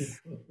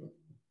 please.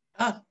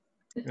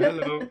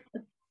 Hello.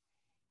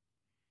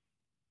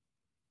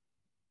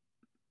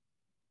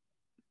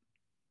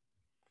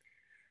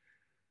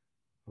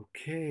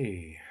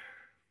 Okay,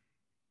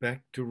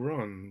 back to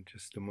Ron,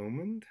 just a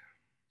moment.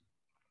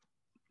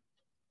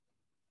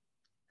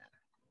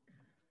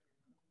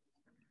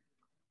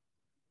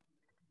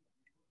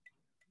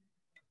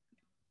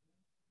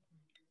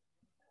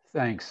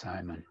 Thanks,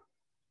 Simon.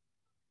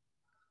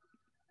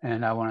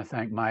 And I want to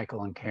thank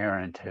Michael and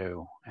Karen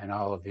too, and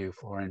all of you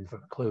for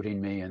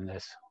including me in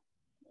this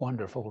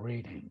wonderful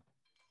reading.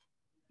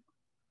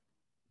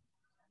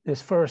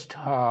 This first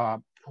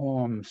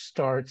poem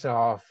starts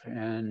off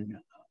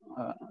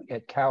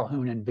at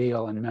Calhoun and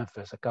Beale in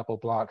Memphis, a couple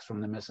blocks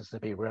from the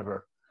Mississippi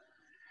River,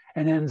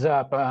 and ends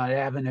up on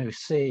Avenue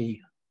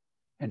C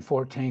and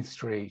 14th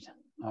Street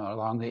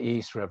along the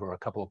East River, a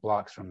couple of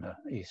blocks from the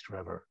East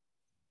River.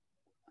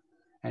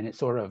 And it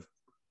sort of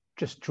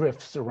just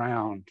drifts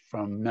around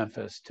from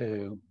Memphis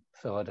to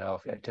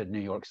Philadelphia, to New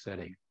York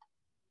City.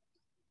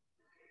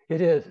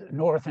 It is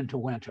north into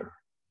winter.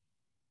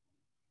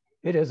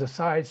 It is a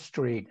side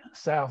street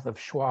south of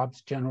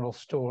Schwab's General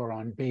Store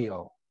on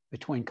Beale,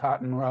 between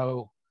Cotton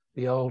Row,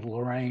 the old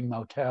Lorraine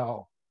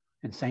Motel,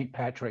 and St.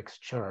 Patrick's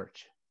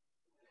Church.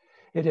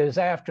 It is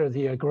after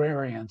the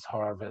agrarians'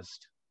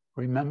 harvest.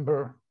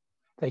 Remember,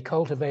 they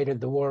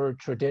cultivated the word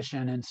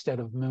tradition instead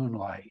of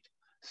moonlight,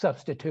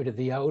 substituted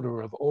the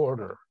odor of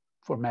order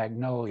for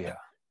magnolia.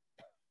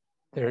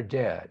 They're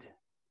dead,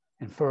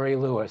 and Furry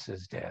Lewis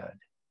is dead.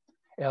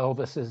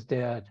 Elvis is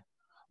dead.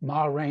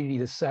 Ma Rainey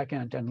II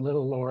and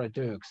little Laura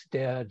Dukes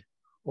dead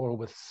or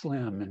with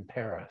Slim in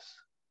Paris.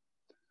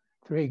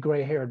 3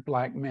 gray-haired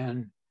black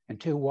men and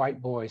 2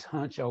 white boys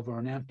hunch over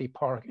an empty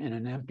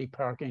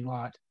parking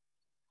lot.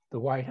 The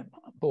white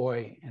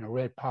boy in a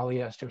red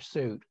polyester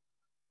suit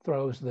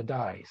throws the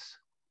dice,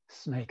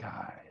 snake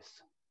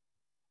eyes.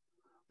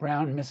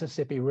 Brown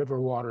Mississippi River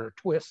water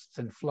twists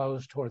and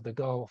flows toward the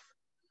Gulf.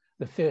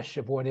 The fish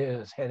of what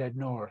is headed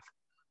north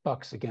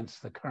bucks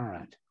against the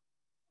current.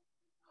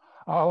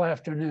 All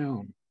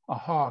afternoon, a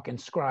hawk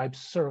inscribes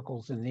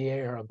circles in the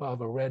air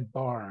above a red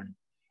barn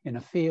in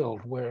a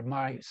field where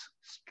mice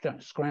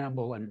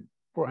scramble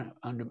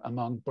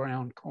among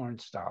brown corn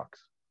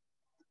stalks.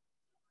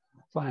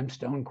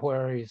 Limestone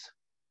quarries,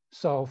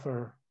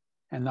 sulfur,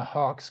 and the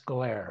hawk's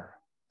glare.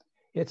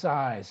 Its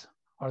eyes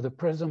are the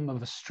prism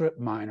of a strip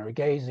miner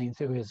gazing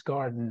through his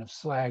garden of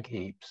slag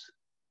heaps.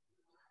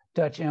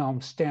 Dutch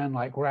elms stand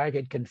like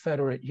ragged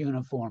Confederate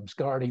uniforms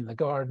guarding the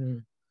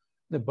garden,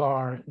 the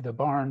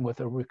barn with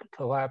a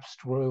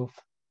collapsed roof,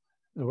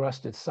 the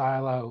rusted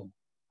silo,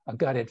 a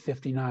gutted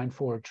 '59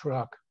 Ford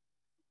truck.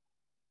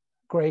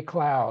 Gray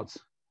clouds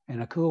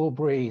and a cool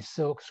breeze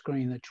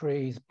silkscreen the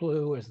trees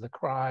blue as the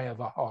cry of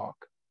a hawk,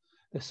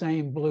 the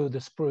same blue the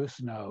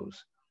spruce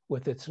knows,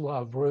 with its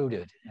love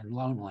rooted in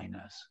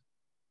loneliness.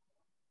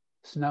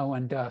 Snow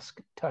and dusk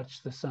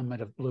touch the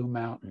summit of Blue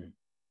Mountain.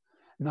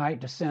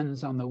 Night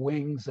descends on the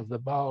wings of the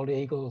bald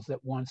eagles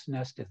that once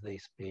nested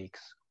these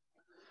peaks.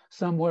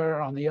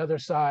 Somewhere on the other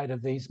side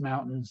of these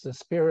mountains, the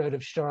spirit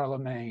of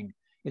Charlemagne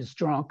is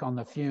drunk on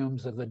the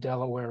fumes of the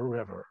Delaware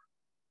River.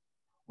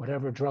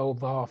 Whatever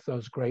drove off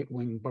those great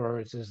winged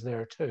birds is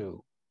there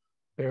too,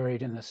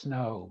 buried in the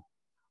snow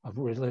of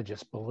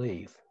religious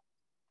belief.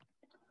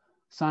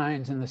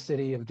 Signs in the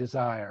city of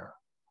desire,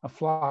 a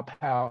flop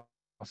house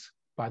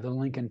by the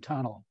Lincoln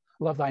Tunnel,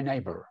 love thy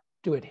neighbor,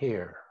 do it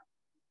here.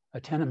 A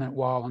tenement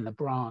wall in the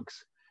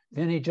Bronx,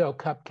 Vinnie Joe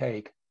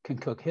Cupcake can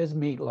cook his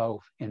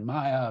meatloaf in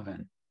my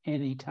oven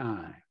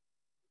anytime.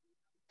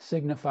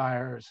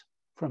 Signifiers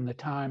from the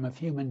time of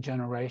human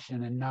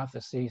generation and not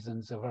the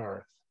seasons of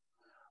earth.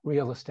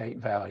 Real estate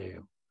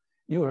value.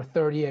 You are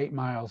 38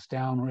 miles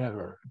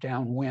downriver,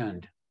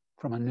 downwind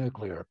from a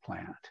nuclear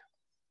plant.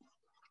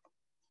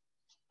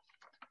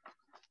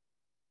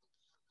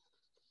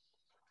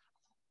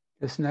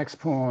 This next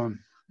poem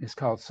is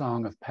called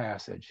Song of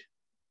Passage.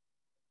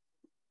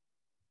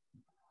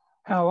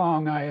 How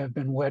long I have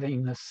been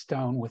wetting this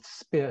stone with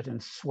spit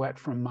and sweat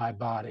from my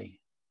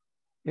body.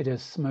 It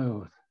is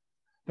smooth,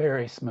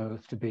 very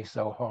smooth to be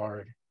so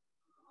hard.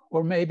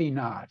 Or maybe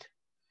not.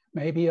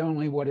 Maybe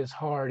only what is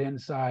hard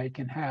inside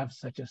can have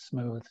such a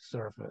smooth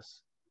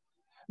surface.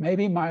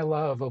 Maybe my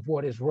love of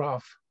what is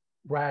rough,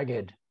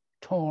 ragged,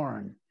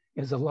 torn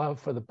is a love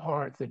for the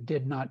part that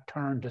did not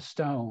turn to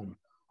stone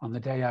on the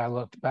day I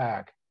looked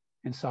back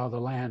and saw the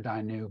land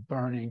I knew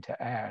burning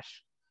to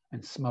ash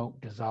and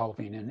smoke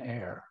dissolving in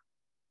air.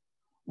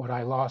 What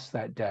I lost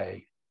that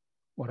day,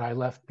 what I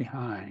left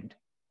behind,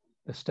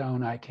 the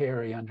stone I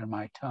carry under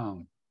my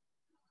tongue.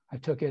 I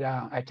take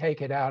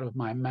it out of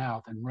my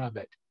mouth and rub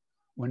it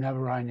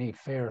whenever I need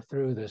fare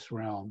through this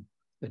realm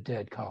the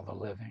dead call the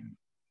living.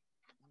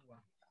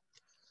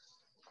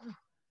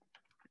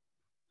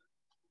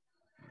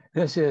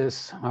 This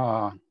is,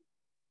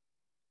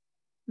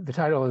 the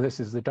title of this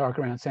is The Dark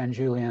Around Saint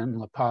Juilliard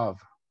Le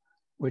Pauvre,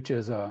 which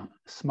is a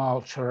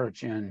small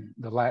church in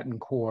the Latin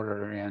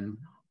Quarter in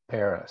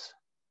Paris.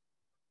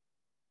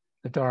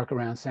 The Dark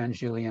Around Saint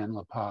Juilliard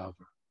Le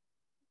Pauvre.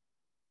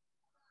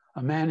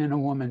 A man and a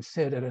woman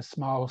sit at a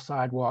small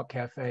sidewalk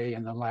cafe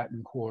in the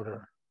Latin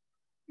Quarter.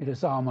 It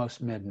is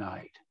almost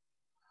midnight.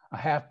 A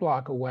half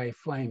block away,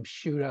 flames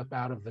shoot up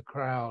out of the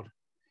crowd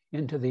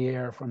into the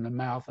air from the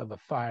mouth of a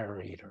fire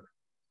eater.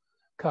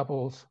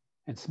 Couples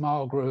and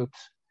small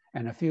groups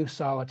and a few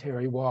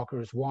solitary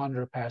walkers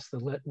wander past the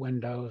lit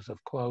windows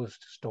of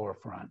closed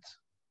storefronts.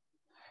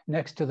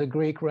 Next to the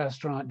Greek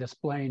restaurant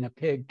displaying a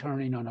pig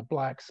turning on a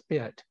black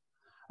spit,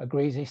 a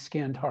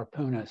greasy-skinned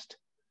harpoonist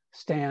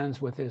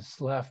stands with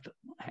his left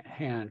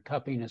hand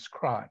cupping his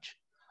crotch,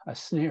 a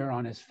sneer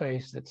on his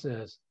face that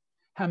says,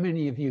 "How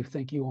many of you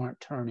think you aren't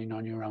turning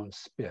on your own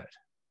spit?"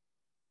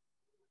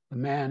 The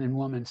man and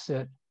woman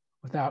sit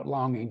without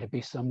longing to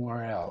be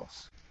somewhere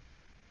else.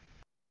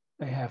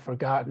 They have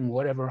forgotten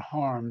whatever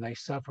harm they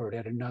suffered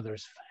at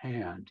another's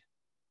hand.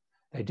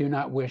 They do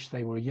not wish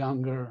they were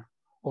younger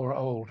or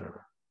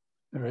older.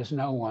 There is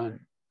no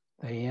one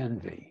they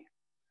envy.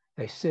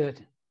 They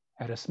sit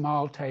at a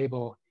small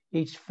table,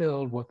 each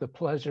filled with the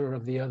pleasure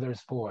of the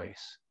other's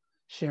voice,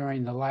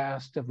 sharing the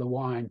last of the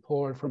wine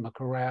poured from a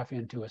carafe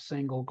into a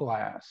single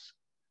glass.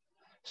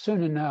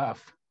 Soon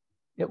enough,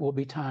 it will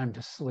be time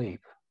to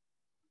sleep.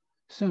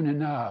 Soon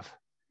enough,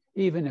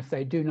 even if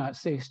they do not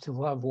cease to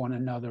love one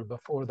another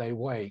before they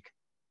wake,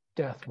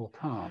 death will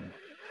come.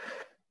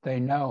 They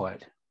know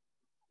it,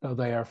 though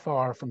they are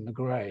far from the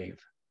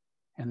grave,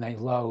 and they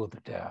loathe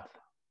death.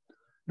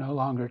 No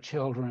longer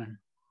children,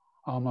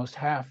 almost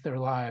half their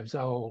lives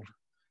old,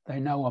 they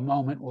know a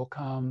moment will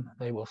come,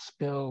 they will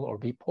spill or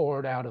be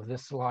poured out of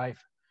this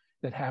life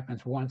that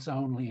happens once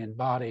only in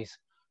bodies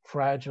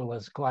fragile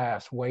as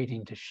glass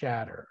waiting to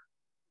shatter.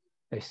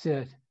 They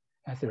sit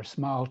at their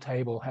small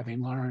table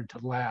having learned to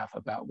laugh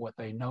about what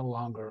they no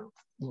longer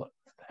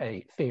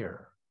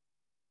fear.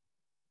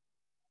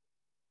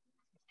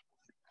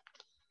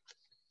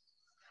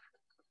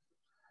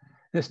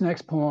 This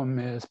next poem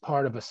is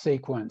part of a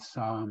sequence.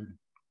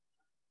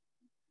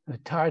 The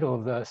title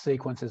of the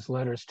sequence is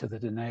Letters to the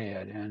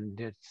Danaid, and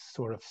it's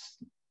sort of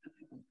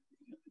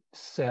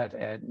set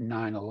at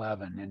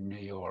 9/11 in New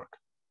York.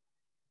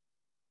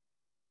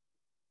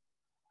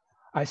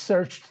 I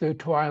searched through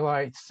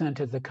twilight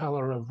scented the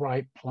color of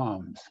ripe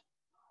plums,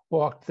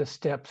 walked the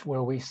steps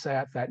where we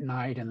sat that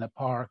night in the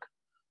park,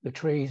 the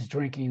trees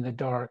drinking the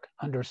dark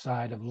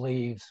underside of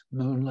leaves,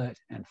 moonlit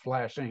and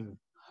flashing,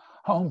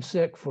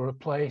 homesick for a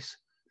place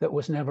that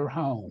was never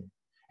home,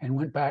 and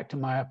went back to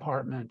my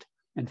apartment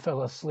and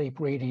fell asleep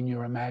reading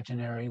your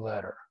imaginary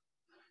letter,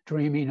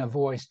 dreaming a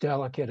voice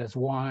delicate as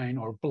wine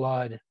or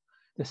blood,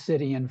 the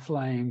city in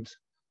flames,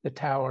 the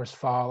towers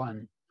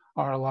fallen,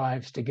 our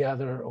lives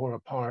together or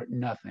apart,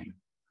 nothing,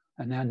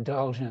 an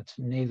indulgence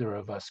neither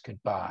of us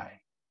could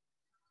buy.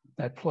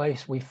 That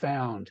place we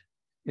found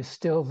is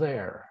still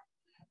there,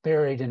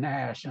 buried in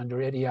ash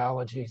under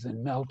ideologies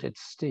and melted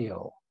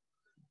steel.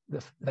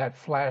 That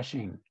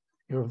flashing,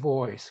 your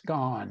voice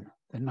gone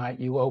the night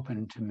you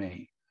opened to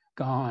me,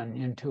 gone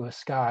into a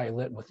sky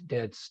lit with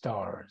dead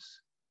stars.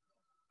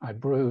 I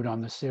brood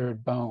on the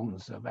seared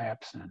bones of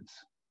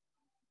absence,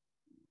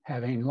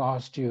 having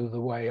lost you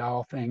the way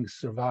all things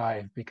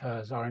survive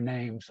because our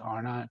names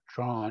are not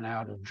drawn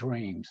out of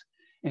dreams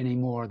any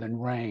more than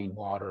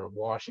rainwater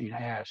washing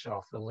ash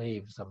off the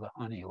leaves of the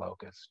honey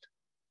locust.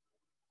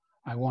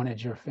 I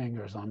wanted your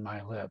fingers on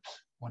my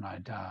lips when I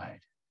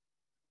died.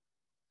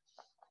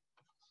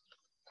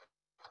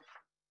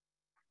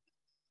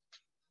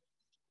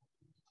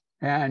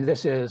 And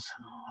this is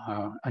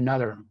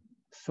another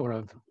sort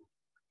of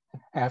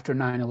after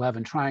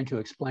 9/11, trying to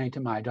explain to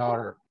my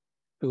daughter,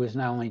 who is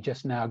not only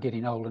just now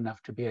getting old enough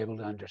to be able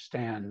to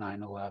understand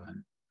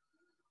 9/11.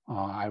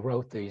 I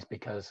wrote these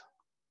because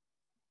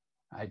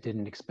I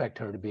didn't expect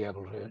her to be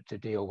able to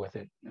deal with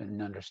it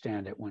and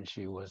understand it when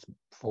she was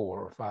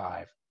 4 or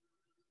 5.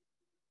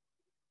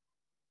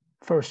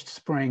 First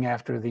spring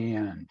after the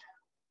end.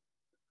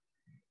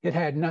 It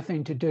had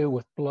nothing to do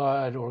with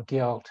blood or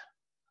guilt,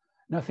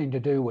 nothing to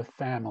do with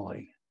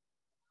family.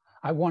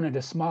 I wanted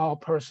a small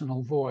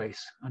personal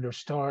voice under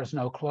stars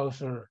no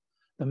closer,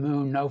 the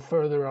moon no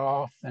further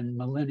off than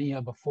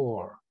millennia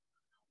before,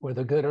 where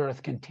the good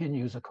earth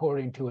continues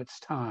according to its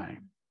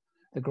time,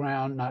 the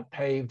ground not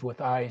paved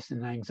with ice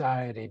and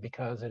anxiety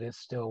because it is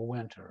still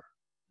winter.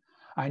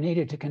 I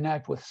needed to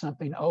connect with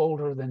something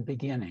older than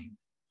beginning.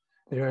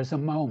 There is a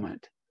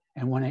moment,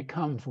 and when it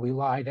comes, we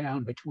lie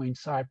down between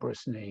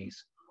cypress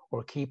knees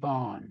or keep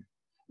on,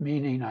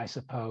 meaning, I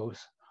suppose,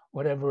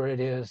 whatever it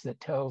is that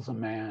tells a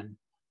man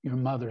your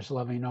mother's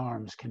loving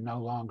arms can no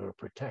longer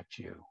protect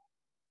you.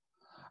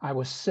 I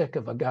was sick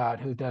of a God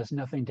who does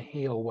nothing to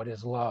heal what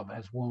his love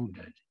has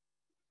wounded.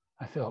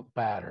 I felt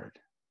battered.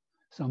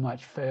 So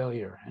much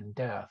failure and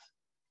death.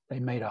 They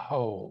made a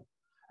hole.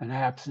 An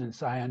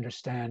absence I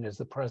understand as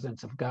the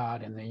presence of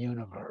God in the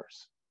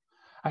universe.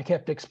 I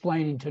kept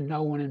explaining to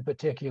no one in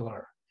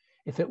particular.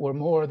 If it were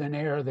more than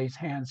air these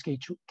hands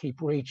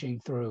keep reaching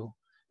through,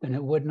 then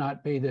it would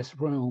not be this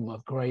room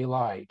of gray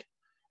light,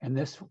 and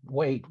this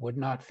weight would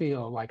not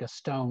feel like a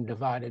stone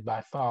divided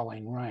by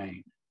falling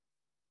rain.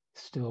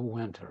 Still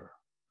winter,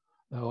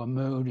 though a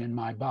mood in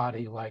my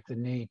body like the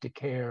need to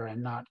care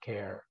and not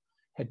care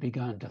had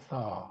begun to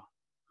thaw.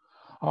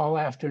 All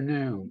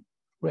afternoon,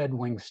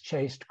 redwings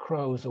chased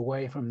crows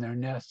away from their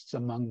nests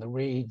among the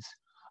reeds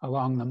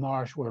along the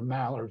marsh where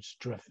mallards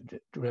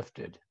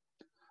drifted,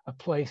 a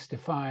place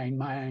defying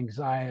my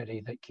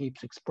anxiety that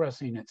keeps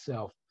expressing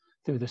itself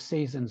through the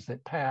seasons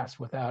that pass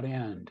without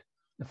end,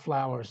 the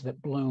flowers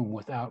that bloom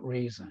without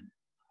reason,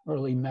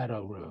 early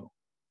meadow rue,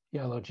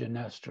 yellow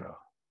genestra,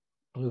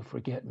 blue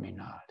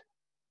forget-me-not,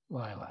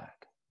 lilac.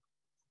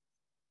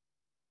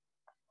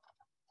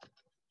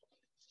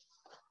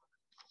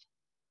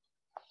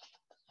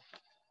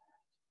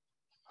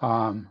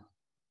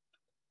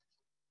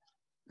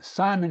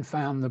 Simon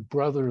found the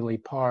brotherly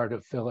part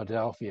of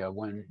Philadelphia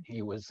when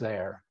he was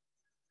there.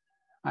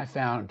 I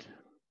found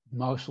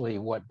mostly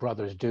what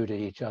brothers do to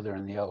each other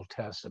in the Old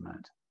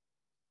Testament.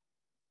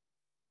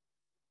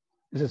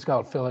 This is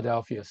called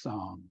Philadelphia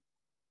Song.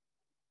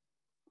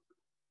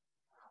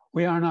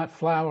 We are not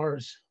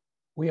flowers,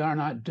 we are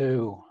not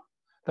dew.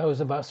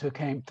 Those of us who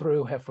came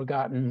through have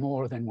forgotten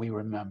more than we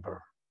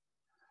remember.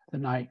 The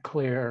night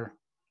clear,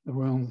 the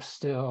room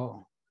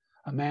still.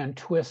 A man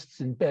twists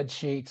in bed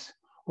sheets,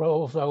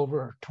 rolls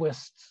over,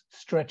 twists,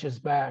 stretches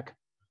back.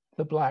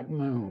 The black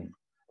moon,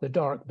 the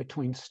dark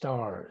between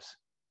stars.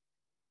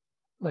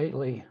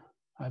 Lately,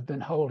 I've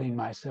been holding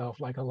myself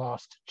like a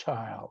lost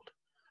child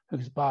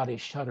whose body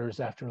shudders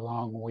after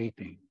long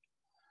weeping.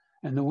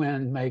 And the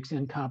wind makes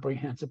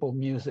incomprehensible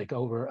music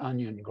over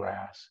onion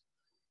grass.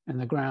 And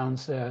the ground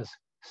says,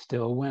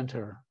 still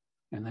winter.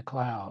 And the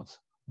clouds,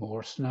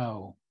 more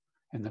snow.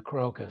 And the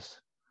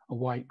crocus, a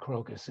white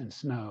crocus in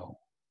snow.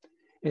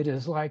 It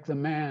is like the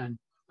man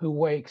who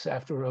wakes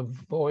after a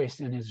voice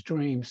in his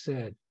dream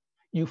said,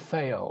 you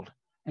failed,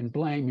 and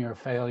blame your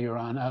failure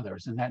on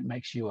others, and that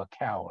makes you a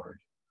coward.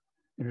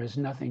 There is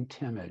nothing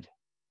timid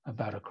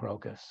about a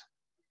crocus.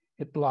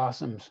 It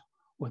blossoms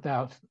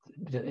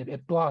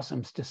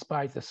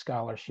despite the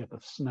scholarship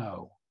of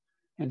snow,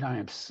 and I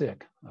am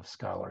sick of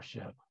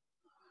scholarship.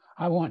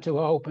 I want to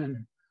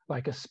open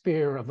like a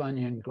spear of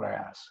onion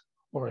grass,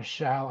 or a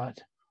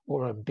shallot,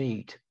 or a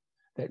beet,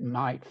 that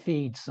might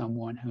feed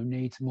someone who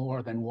needs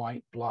more than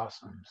white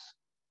blossoms.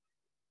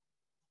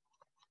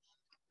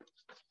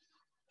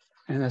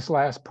 And this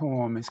last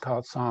poem is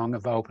called Song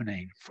of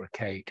Opening for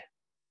Kate.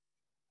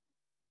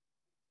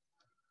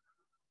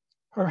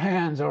 Her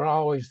hands are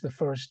always the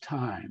first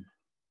time,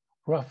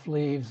 rough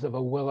leaves of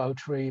a willow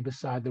tree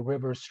beside the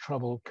river's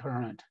troubled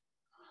current.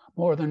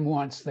 More than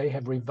once they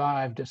have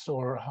revived a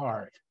sore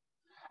heart,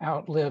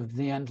 outlived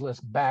the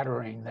endless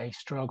battering they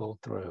struggled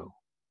through.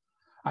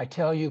 I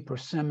tell you,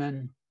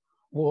 persimmon,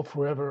 Wolf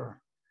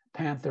River,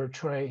 Panther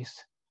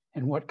Trace,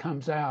 and what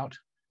comes out,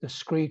 the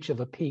screech of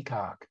a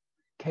peacock,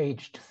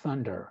 caged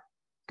thunder,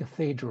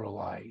 cathedral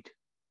light.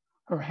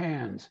 Her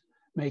hands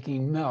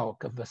making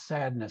milk of the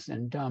sadness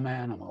in dumb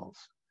animals.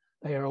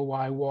 They are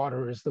why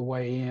water is the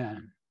way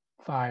in,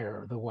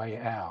 fire the way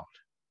out.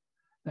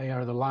 They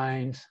are the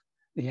lines,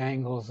 the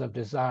angles of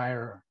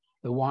desire,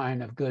 the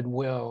wine of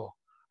goodwill.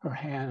 Her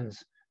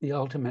hands, the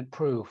ultimate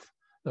proof,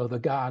 though the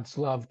gods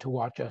love to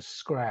watch us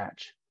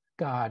scratch.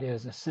 God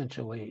is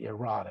essentially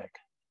erotic.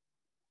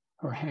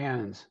 Her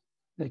hands,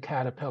 the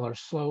caterpillar's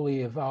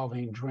slowly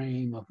evolving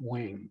dream of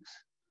wings.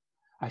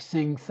 I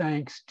sing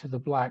thanks to the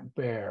black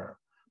bear,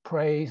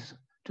 praise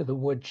to the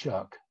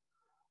woodchuck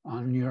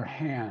on your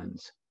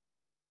hands.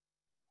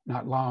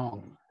 Not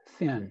long,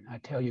 thin, I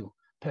tell you,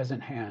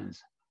 peasant hands,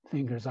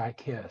 fingers I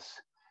kiss,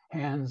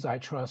 hands I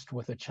trust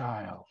with a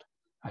child.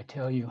 I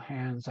tell you,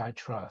 hands I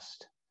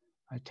trust.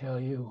 I tell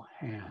you,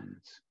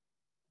 hands.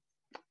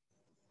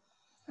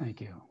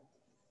 Thank you.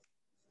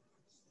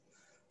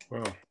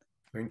 Wow,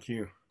 thank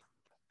you.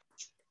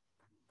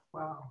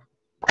 Wow.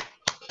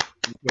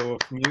 You go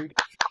off mute.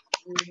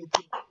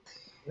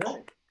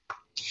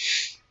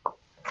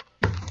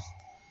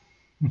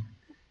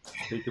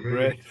 Take a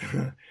breath.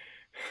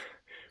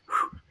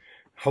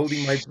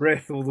 Holding my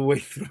breath all the way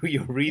through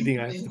your reading.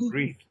 I have to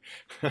breathe.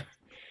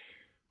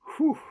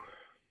 Whew.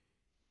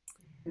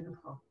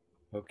 Beautiful.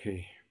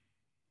 Okay.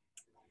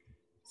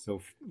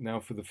 So now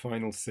for the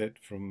final set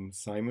from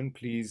Simon,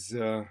 please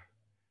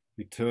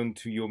return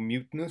to your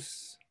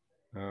muteness,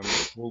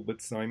 all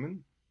but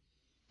Simon.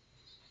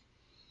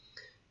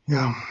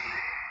 Yeah.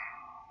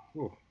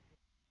 Oh.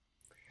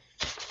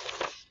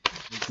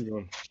 Thank you,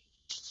 Ron.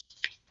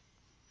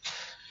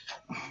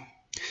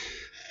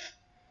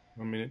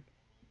 1 minute.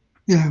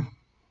 Yeah.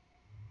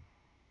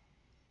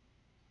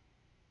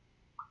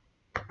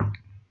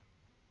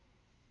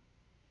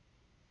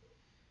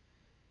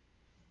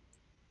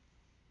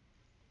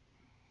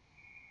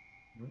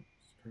 No,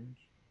 strange.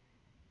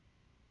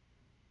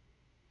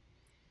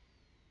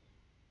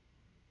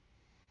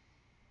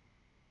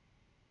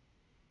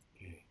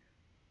 Okay.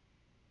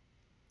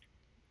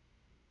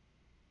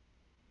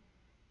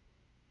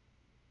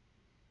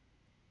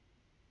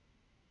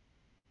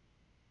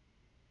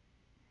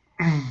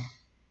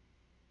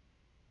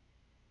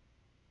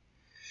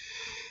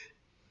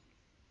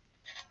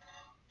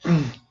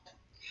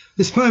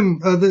 This poem,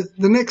 the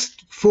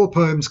next 4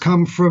 poems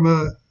come from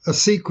a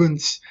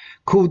sequence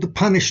called The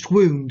Punished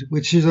Wound,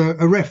 which is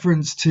a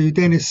reference to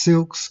Dennis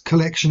Silk's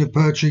collection of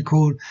poetry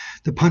called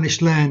The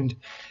Punished Land.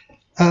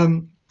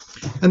 And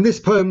this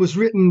poem was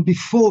written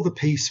before the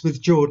piece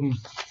with Jordan.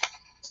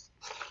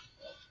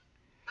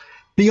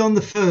 Beyond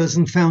the firs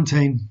and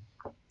fountain.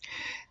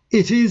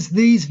 It is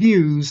these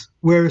views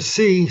where a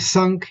sea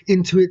sunk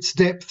into its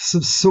depths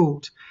of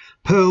salt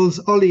pearls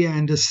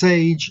oleander,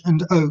 sage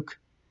and oak,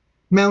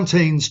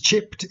 mountains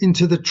chipped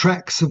into the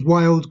tracks of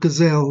wild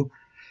gazelle,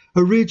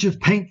 a ridge of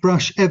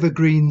paintbrush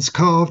evergreens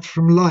carved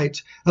from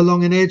light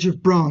along an edge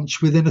of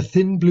branch within a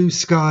thin blue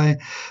sky,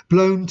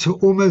 blown to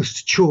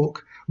almost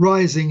chalk,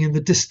 rising in the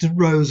distant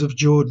rose of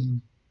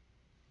Jordan.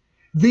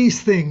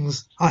 These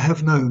things I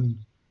have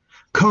known.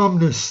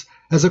 Calmness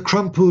as a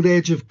crumpled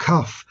edge of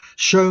cuff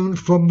shown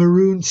from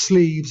maroon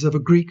sleeves of a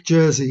Greek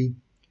jersey,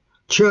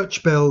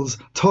 church bells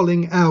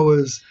tolling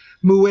hours,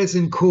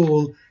 muezzin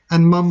call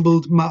and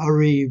mumbled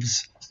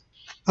ma'arives.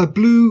 A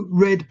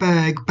blue-red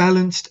bag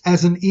balanced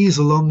as an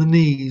easel on the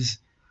knees,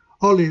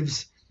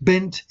 olives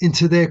bent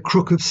into their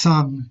crook of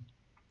sun,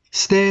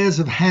 stairs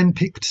of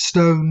hand-picked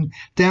stone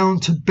down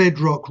to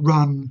bedrock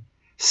run,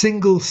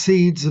 single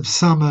seeds of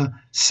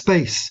summer,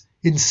 space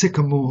in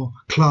sycamore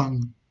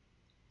clung.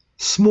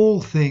 Small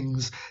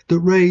things that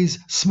raise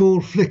small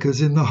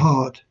flickers in the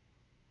heart.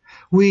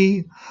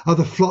 We are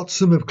the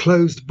flotsam of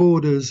closed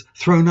borders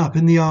thrown up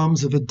in the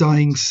arms of a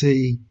dying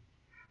sea.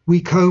 We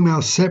comb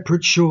our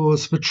separate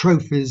shores for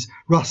trophies,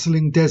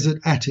 rustling desert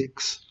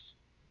attics.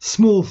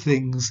 Small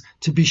things,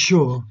 to be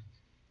sure.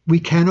 We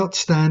cannot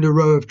stand a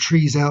row of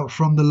trees out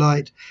from the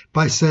light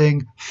by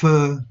saying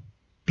fur,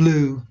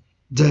 blue,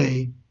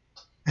 day,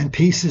 and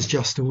peace is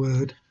just a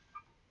word.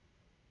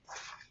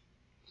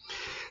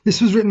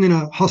 This was written in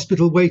a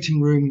hospital waiting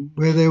room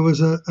where there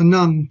was a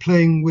nun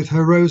playing with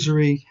her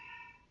rosary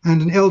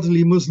and an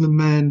elderly Muslim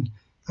man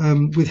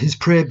with his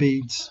prayer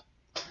beads,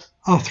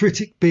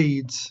 arthritic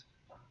beads.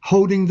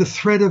 Holding the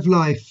thread of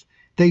life,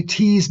 they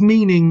tease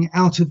meaning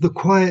out of the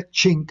quiet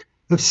chink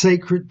of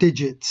sacred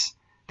digits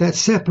that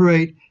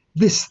separate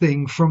this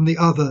thing from the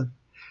other,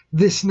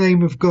 this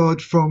name of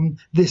God from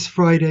this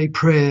Friday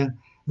prayer,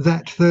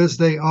 that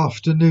Thursday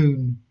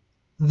afternoon,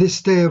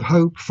 this day of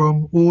hope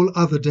from all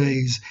other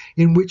days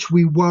in which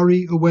we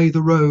worry away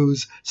the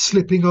rose,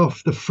 slipping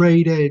off the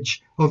frayed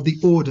edge of the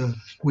order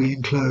we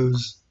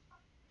enclose.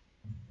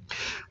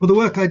 Well, the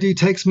work I do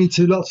takes me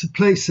to lots of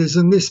places,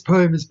 and this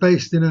poem is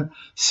based in a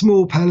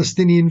small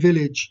Palestinian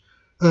village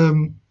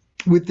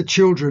with the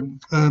children.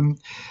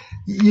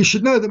 You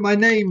should know that my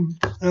name,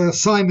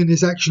 Simon,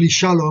 is actually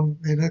Shalom,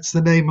 and that's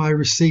the name I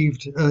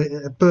received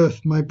at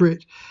birth, my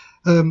Brit,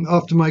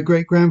 after my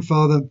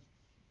great-grandfather.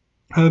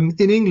 In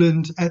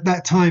England, at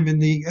that time in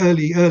the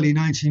early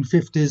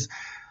 1950s,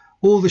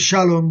 all the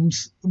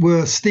Shaloms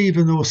were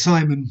Stephen or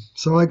Simon,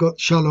 so I got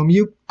Shalom.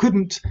 You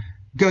couldn't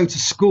go to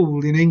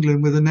school in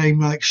England with a name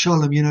like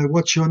Shalom, you know,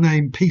 what's your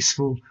name?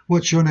 Peaceful.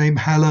 What's your name?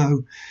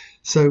 Hello.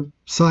 So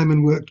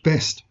Simon worked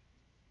best.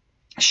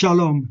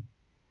 Shalom.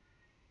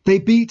 They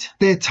beat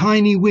their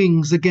tiny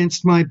wings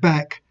against my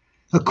back,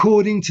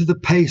 according to the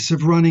pace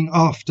of running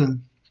after.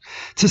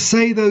 To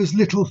say those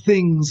little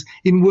things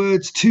in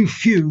words too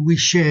few we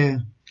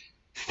share.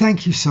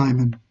 Thank you,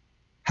 Simon.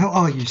 How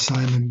are you,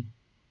 Simon?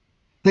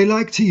 They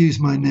like to use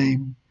my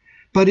name.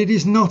 But it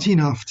is not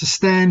enough to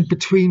stand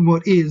between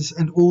what is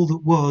and all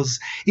that was,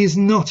 is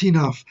not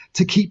enough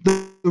to keep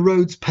the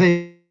roads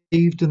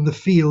paved and the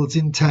fields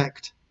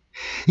intact.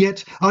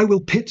 Yet I will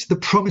pit the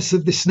promise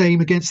of this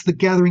name against the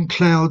gathering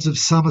clouds of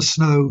summer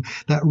snow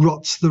that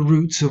rots the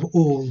roots of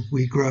all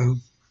we grow.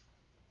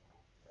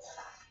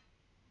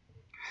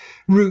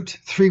 Route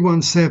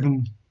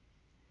 317.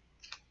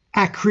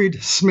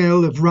 Acrid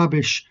smell of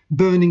rubbish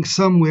burning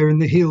somewhere in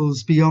the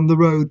hills beyond the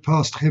road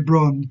past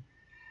Hebron.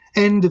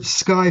 End of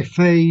sky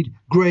fade,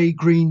 grey,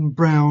 green,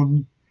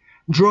 brown.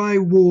 dry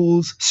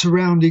walls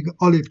surrounding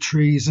olive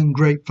trees and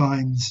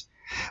grapevines.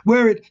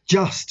 Were it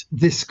just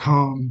this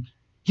calm,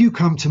 you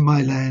come to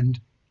my land,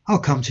 I'll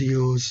come to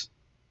yours.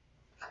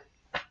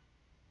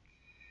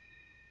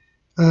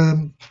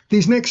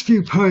 These next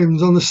few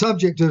poems on the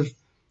subject of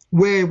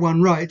where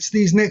one writes,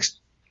 these next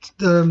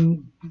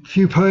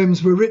few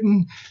poems were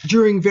written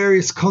during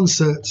various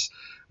concerts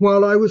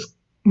while I was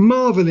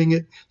marveling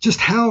at just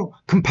how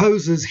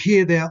composers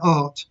hear their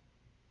art.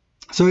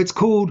 So it's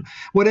called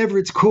whatever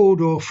it's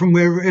called, or from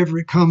wherever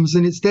it comes,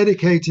 and it's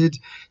dedicated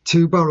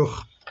to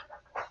Baruch.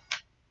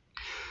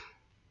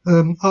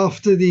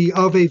 After the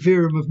Ave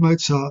Virum of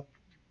Mozart,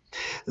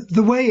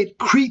 the way it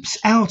creeps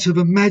out of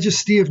a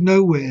majesty of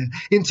nowhere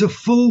into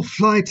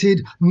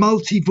full-flighted,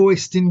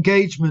 multi-voiced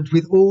engagement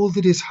with all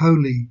that is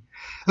holy,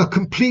 a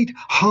complete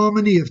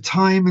harmony of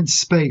time and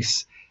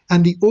space,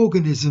 and the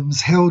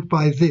organisms held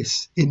by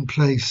this in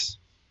place.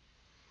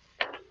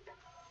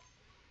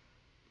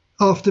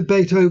 After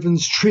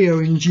Beethoven's trio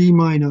in G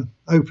minor,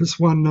 Opus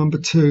 1, number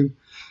 2.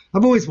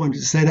 I've always wanted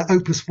to say that,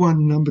 Opus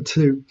 1, number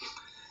 2.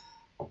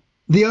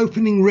 The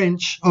opening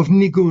wrench of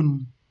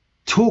Nigun,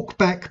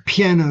 talkback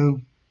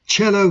piano,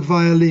 cello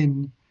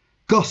violin,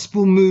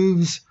 gospel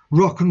moves,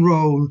 rock and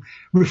roll,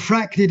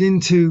 refracted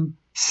into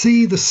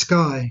see the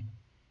sky,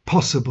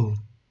 possible.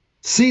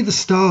 See the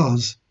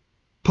stars,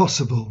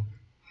 possible.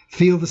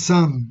 Feel the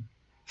sun,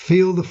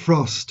 feel the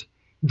frost,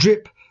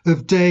 drip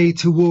of day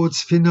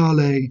towards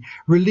finale,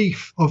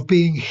 relief of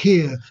being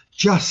here,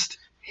 just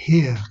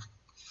here.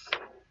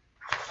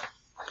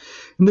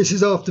 And this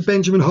is after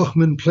Benjamin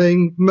Hochman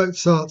playing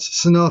Mozart's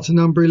Sonata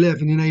number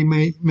 11 in A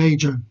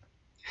major.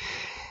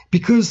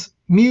 Because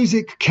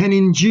music can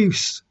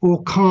induce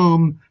or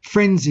calm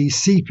frenzy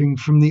seeping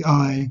from the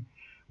eye,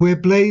 where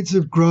blades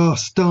of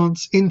grass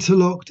dance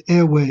interlocked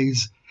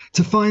airways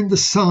to find the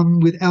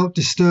sun without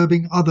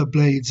disturbing other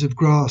blades of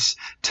grass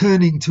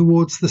turning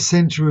towards the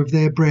centre of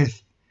their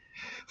breath.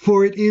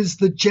 For it is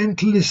the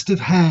gentlest of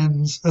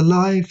hands,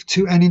 alive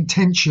to an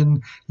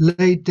intention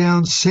laid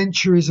down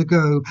centuries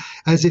ago,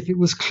 as if it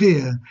was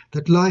clear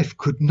that life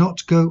could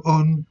not go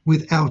on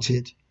without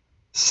it,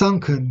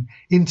 sunken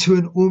into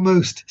an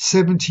almost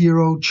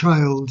 70-year-old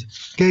child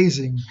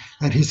gazing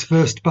at his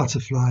first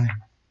butterfly.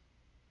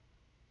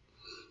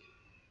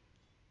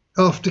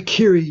 After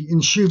Kyrie in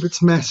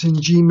Schubert's Mass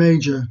in G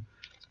major,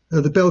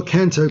 the bel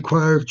canto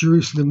choir of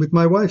Jerusalem with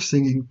my wife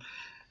singing,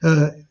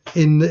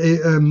 in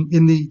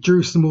the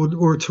Jerusalem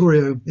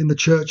Oratorio in the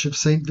Church of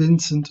St.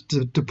 Vincent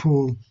de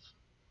Paul.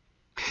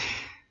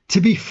 To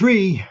be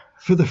free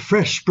for the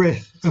fresh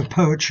breath of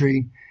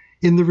poetry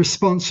in the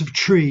responsive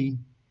tree,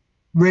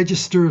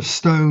 register of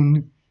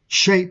stone,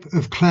 shape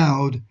of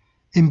cloud,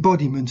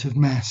 embodiment of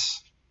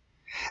mass.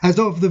 As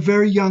of the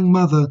very young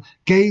mother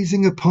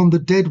gazing upon the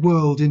dead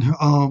world in her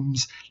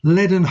arms,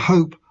 leaden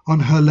hope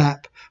on her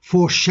lap,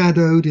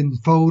 foreshadowed in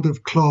fold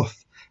of cloth,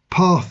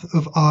 path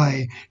of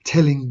eye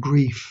telling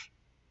grief.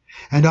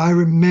 And I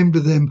remember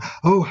them,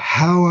 oh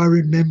how I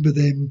remember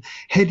them,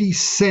 heady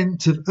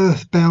scent of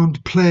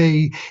earthbound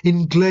play,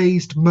 in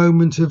glazed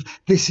moment of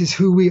this is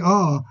who we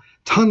are,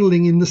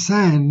 tunnelling in the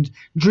sand,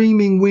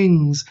 dreaming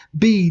wings,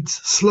 beads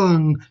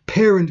slung,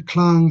 parent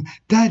clung,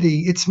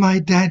 daddy, it's my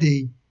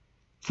daddy.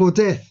 For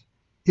death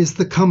is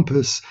the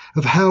compass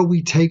of how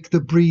we take the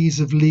breeze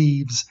of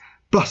leaves,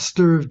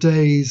 bluster of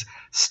days,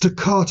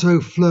 staccato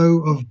flow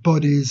of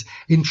bodies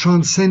in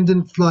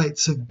transcendent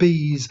flights of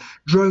bees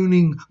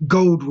droning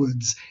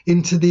goldwards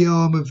into the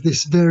arm of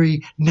this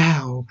very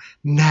now,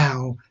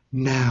 now,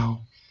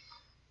 now.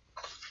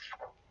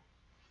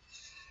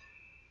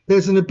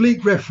 There's an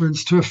oblique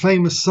reference to a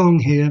famous song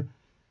here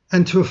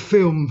and to a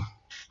film,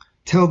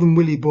 Tell Them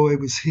Willie Boy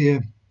Was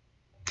Here.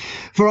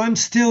 For I'm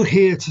still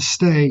here to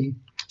stay,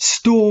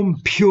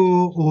 storm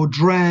pure or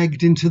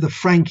dragged into the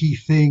Frankie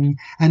thing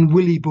and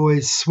Willie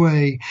Boy's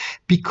sway,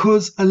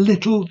 because a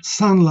little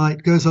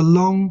sunlight goes a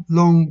long,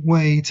 long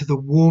way to the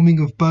warming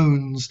of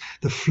bones,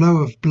 the flow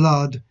of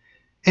blood,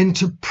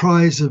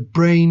 enterprise of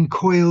brain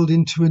coiled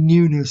into a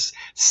newness,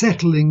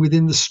 settling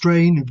within the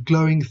strain of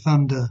glowing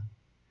thunder.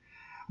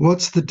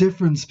 What's the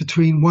difference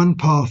between one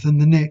path and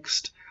the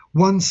next,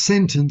 one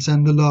sentence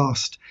and the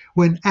last,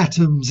 when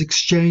atoms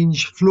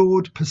exchange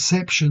flawed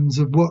perceptions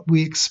of what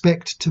we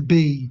expect to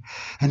be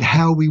and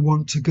how we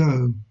want to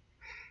go?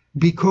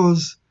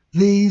 Because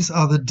these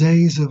are the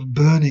days of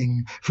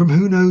burning from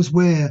who knows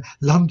where,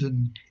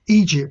 London,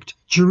 Egypt,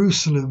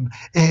 Jerusalem,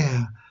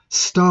 air,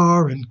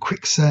 star and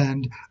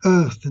quicksand,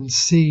 earth and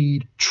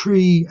seed,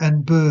 tree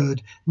and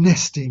bird,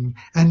 nesting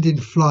and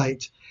in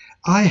flight.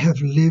 I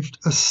have lived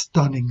a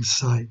stunning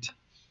sight.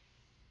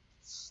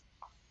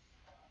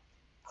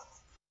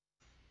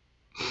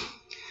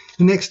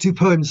 The next two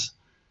poems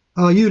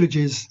are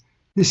eulogies.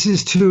 This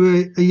is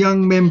to a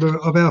young member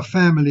of our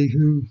family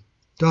who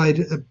died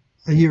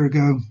a year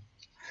ago.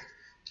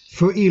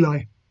 For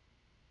Eli.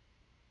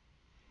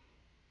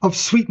 Of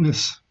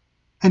sweetness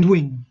and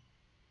wing.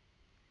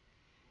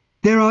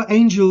 There are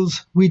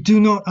angels we do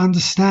not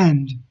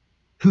understand,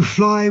 who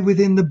fly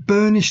within the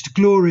burnished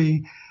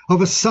glory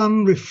of a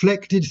sun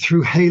reflected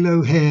through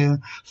halo hair,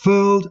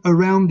 furled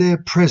around their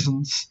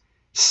presence,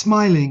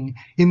 smiling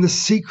in the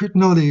secret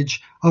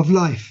knowledge of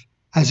life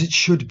as it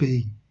should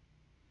be,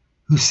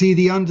 who see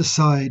the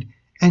underside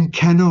and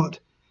cannot,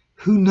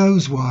 who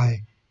knows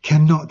why,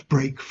 cannot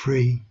break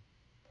free.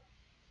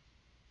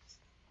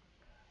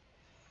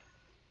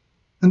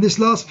 And this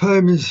last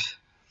poem is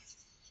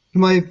for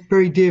my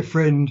very dear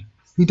friend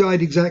who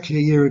died exactly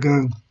a year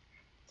ago.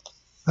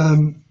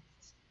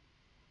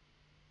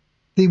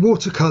 The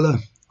watercolour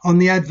on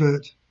the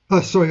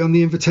on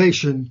the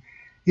invitation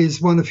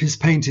is one of his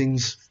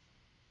paintings.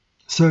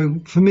 So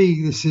for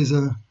me, this is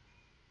a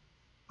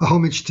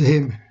homage to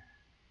him.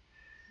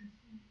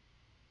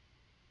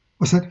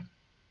 What's that?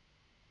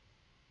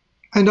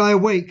 And I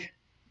awake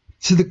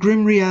to the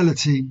grim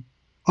reality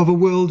of a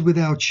world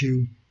without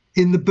you,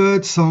 in the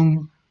bird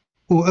song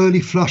or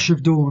early flush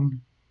of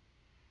dawn,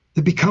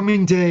 the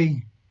becoming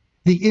day,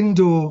 the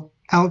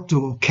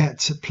indoor-outdoor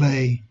cats at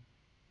play.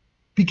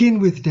 Begin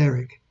with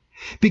Derek.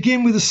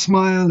 Begin with a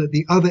smile at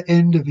the other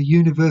end of a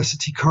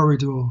university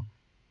corridor.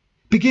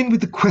 Begin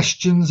with the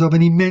questions of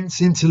an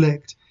immense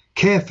intellect,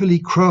 carefully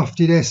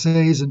crafted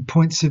essays and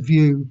points of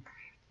view,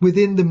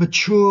 within the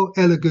mature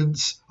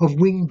elegance of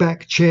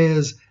wing-back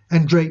chairs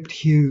and draped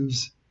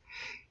hues.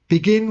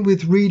 Begin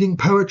with reading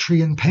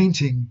poetry and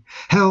painting,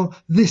 how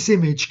this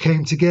image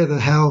came together,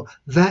 how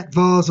that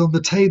vase on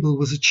the table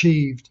was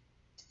achieved.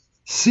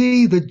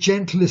 See the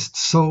gentlest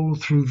soul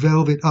through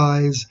velvet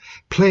eyes,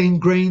 playing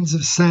grains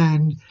of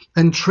sand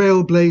and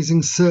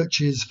trailblazing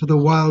searches for the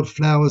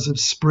wildflowers of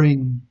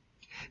spring.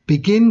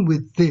 Begin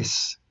with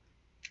this,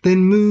 then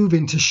move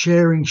into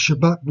sharing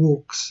Shabbat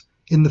walks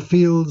in the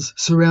fields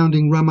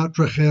surrounding Ramat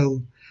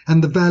Rachel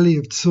and the valley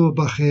of Tzur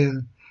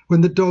Bacher,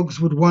 when the dogs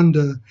would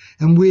wander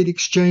and we'd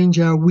exchange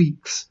our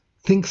weeks,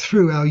 think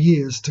through our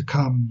years to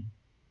come.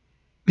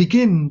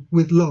 Begin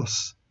with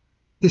loss,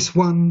 this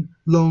one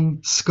long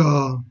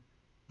scar,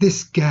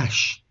 this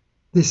gash,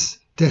 this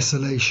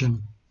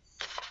desolation.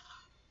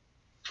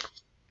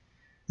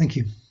 Thank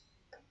you.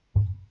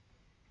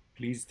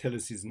 Please tell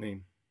us his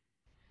name.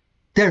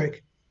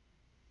 Derek.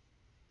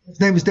 His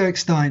name is Derek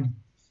Stein.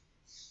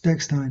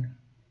 Derek Stein.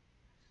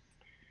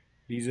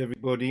 Please,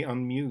 everybody,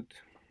 unmute.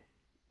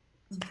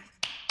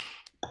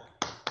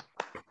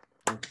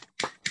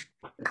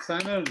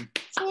 Simon.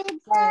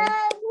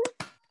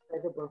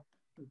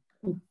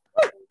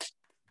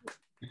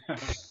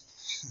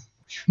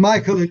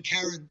 Michael and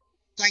Karen,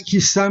 thank you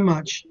so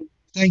much.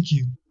 Thank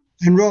you.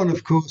 And Ron,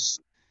 of course.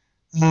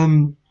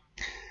 You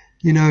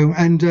know,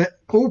 and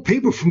all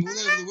people from all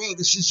over the world.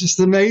 This is just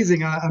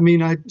amazing. I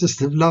mean, I just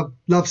have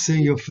love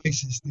seeing your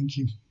faces. Thank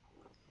you.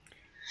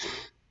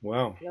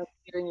 Wow. Love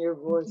hearing your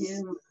voice.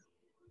 Yeah.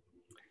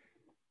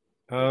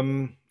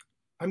 I'm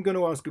going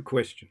to ask a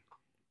question.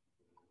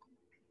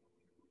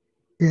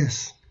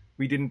 Yes.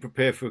 We didn't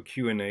prepare for a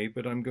Q&A,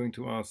 but I'm going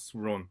to ask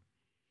Ron.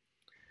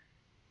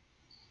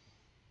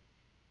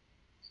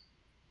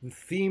 The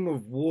theme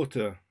of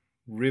water,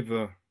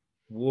 river,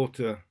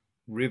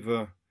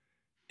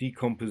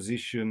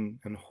 decomposition,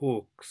 and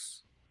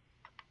hawks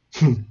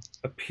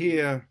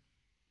appear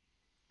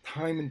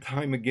time and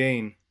time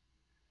again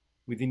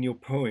within your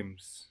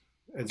poems,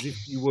 as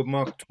if you were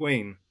Mark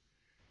Twain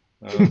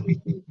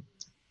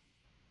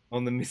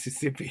on the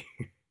Mississippi.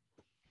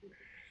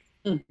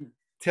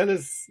 Tell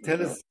us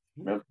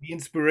the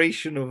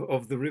inspiration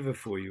of the river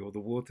for you, or the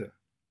water.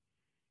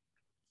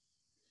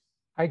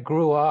 I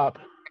grew up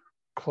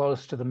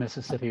close to the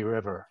Mississippi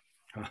River.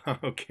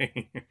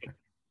 Okay.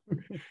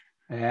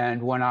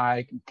 And when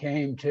I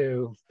came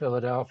to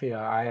Philadelphia,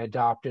 I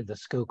adopted the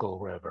Schuylkill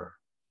River.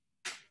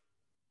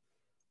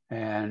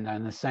 And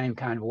in the same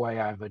kind of way,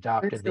 I've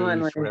adopted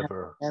the East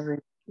River.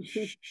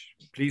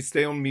 Please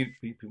stay on mute,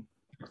 people.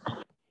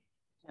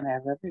 Can I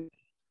have every?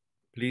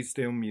 Please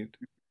stay on mute.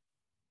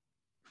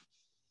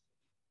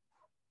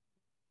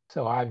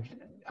 So I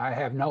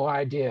have no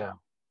idea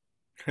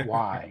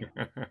why,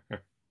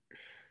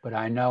 but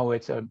I know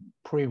it's a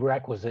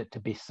prerequisite to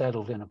be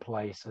settled in a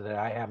place so that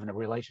I have a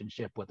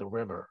relationship with the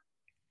river.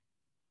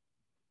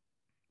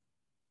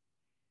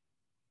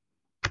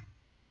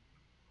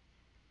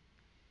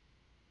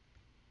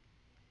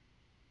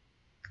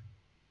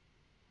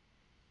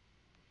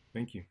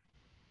 Thank you.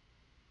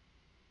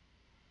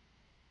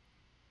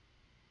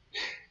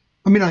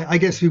 I mean, I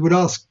guess we would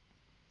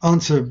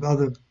answer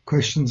other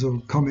questions or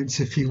comments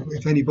if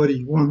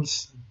anybody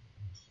wants.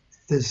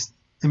 That's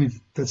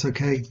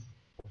okay.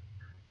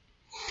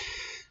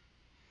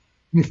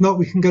 And if not,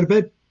 we can go to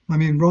bed. I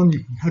mean, Ron,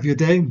 you can have your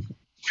day.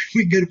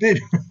 We can go to bed.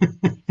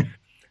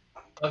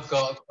 I've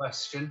got a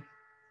question.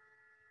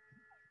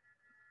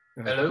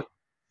 Hello?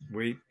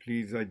 Wait,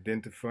 please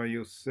identify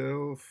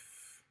yourself.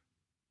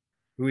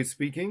 Who is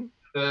speaking?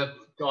 The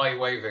guy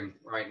waving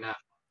right now.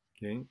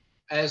 Okay.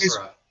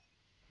 Ezra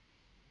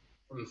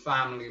from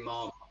Family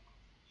Marvel.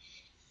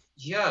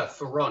 Yeah,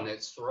 for Ron,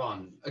 it's for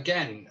Ron.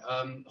 Again,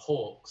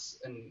 hawks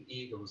and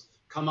eagles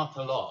come up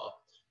a lot.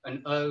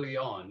 And early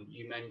on,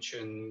 you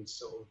mentioned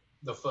sort of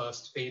the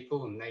first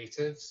people and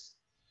natives.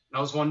 And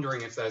I was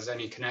wondering if there's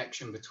any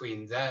connection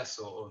between their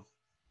sort of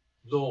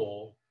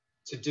lore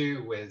to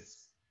do with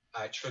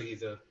actually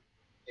the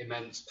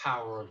immense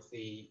power of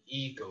the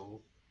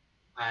eagle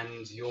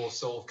and your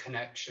sort of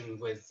connection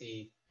with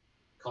the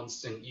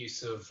constant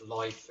use of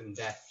life and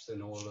death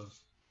and all of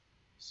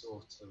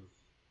sort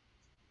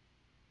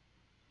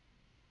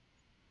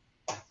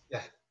of,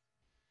 yeah.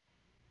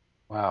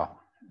 Wow,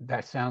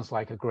 that sounds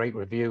like a great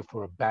review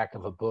for a back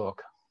of a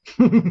book.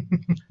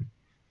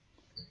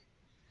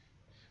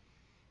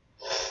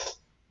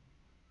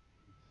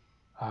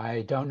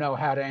 I don't know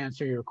how to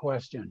answer your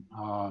question,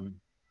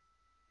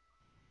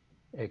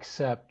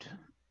 except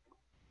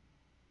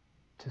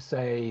to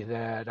say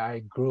that I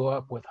grew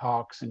up with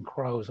hawks and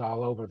crows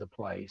all over the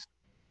place.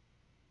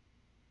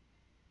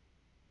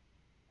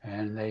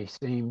 And they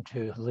seem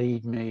to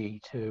lead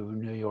me to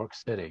New York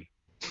City.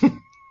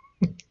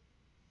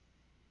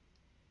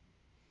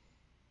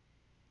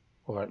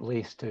 Or at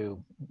least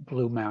to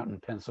Blue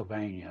Mountain,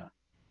 Pennsylvania.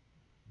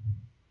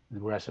 The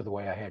rest of the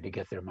way I had to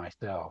get there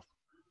myself.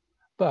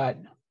 But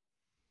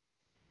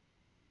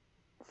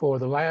for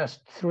the last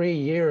 3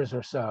 years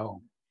or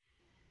so,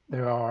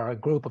 there are a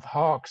group of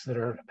hawks that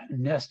are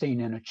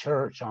nesting in a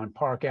church on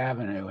Park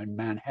Avenue in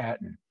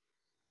Manhattan.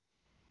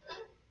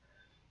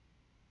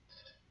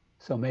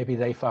 So maybe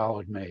they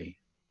followed me.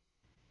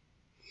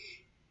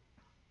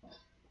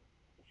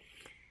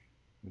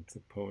 It's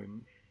a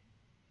poem.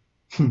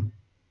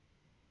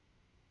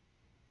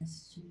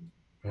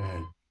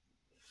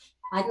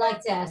 I'd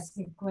like to ask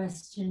a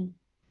question.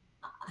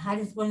 How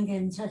does one get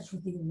in touch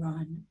with you,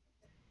 Ron?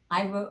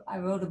 I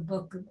wrote a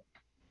book.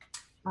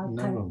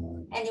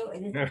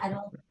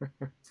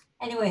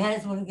 Anyway, how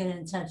does one get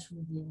in touch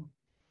with you?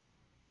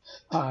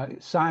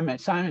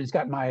 Simon's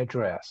got my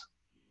address.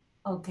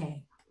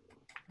 Okay,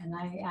 and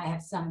I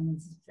have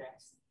Simon's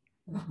address.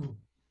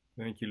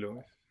 Thank you,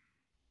 Lois.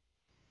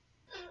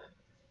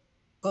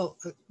 Well,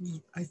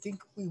 I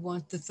think we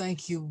want to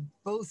thank you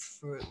both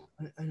for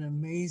an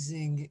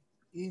amazing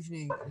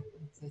evening.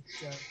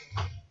 That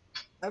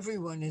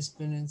everyone has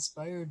been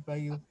inspired by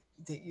you.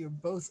 That you're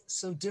both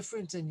so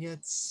different and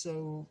yet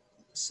so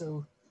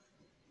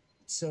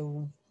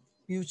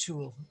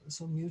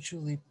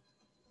mutually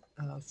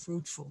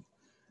fruitful.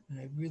 And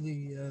I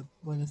really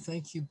want to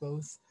thank you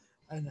both.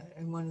 And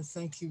I want to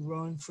thank you,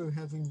 Ron, for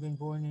having been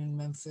born in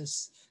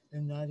Memphis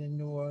and not in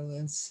New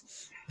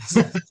Orleans.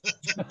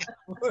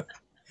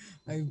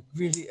 I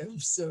really am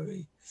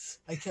sorry.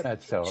 I kept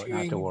That's so,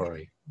 not to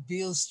worry.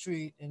 Beale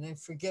Street, and I'm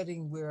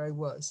forgetting where I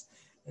was,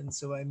 and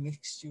so I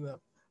mixed you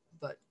up.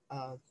 But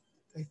I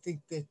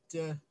think that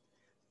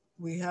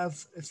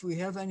if we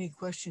have any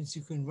questions,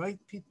 you can write.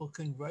 People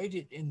can write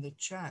it in the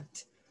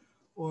chat,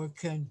 or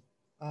can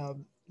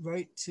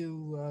write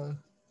to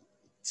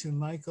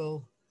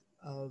Michael.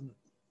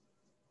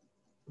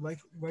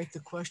 Write the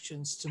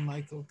questions to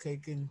Michael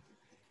Kagan,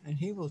 and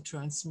he will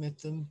transmit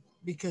them,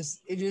 because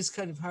it is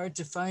kind of hard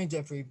to find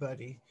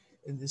everybody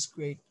in this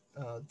great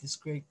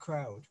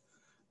crowd,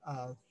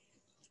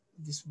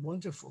 this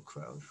wonderful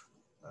crowd,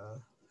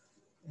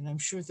 and I'm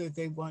sure that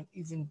they would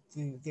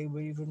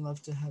even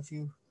love to have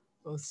you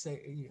both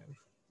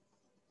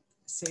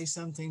say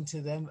something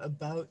to them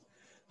about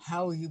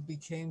how you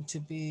became to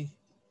be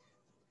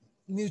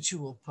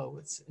mutual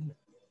poets, and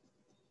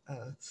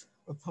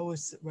or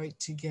poets that write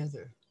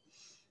together.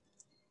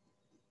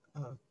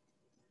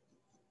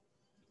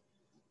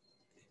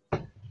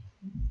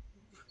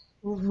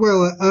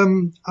 Well,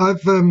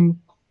 I've,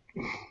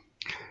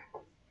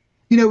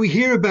 we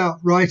hear about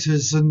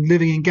writers and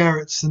living in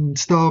garrets and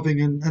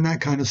starving and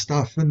that kind of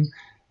stuff. And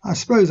I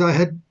suppose I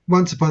had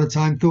once upon a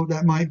time thought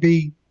that might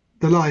be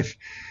the life.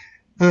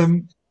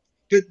 But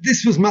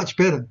this was much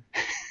better.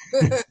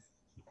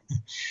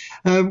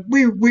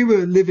 We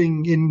were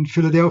living in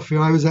Philadelphia.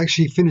 I was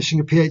actually finishing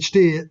a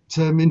PhD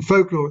in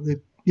folklore at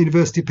the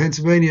University of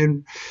Pennsylvania,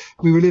 and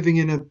we were living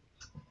in a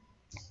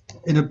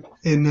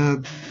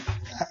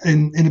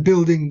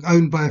building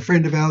owned by a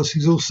friend of ours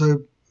who's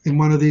also in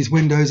one of these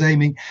windows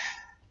aiming.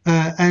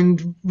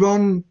 And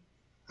Ron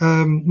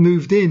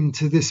moved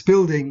into this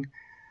building,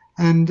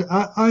 and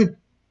I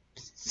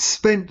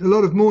spent a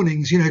lot of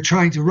mornings,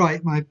 trying to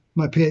write my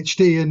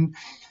PhD,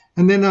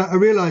 and then I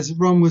realized that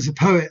Ron was a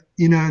poet,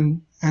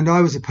 and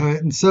I was a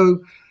poet, and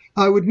so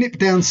I would nip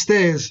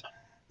downstairs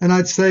and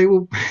I'd say,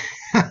 well,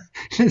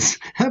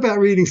 how about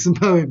reading some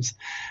poems?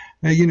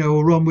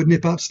 Or Ron would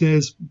nip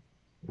upstairs,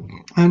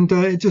 and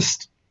it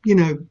just,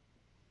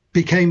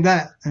 became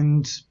that.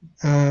 And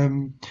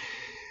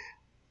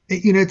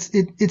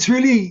it's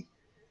really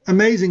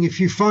amazing if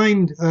you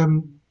find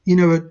a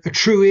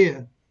true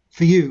ear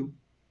for you,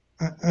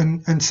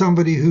 and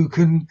somebody who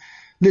can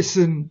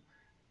listen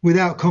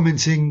without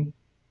commenting,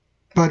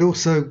 but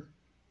also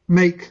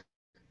make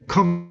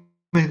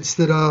comments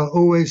that are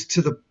always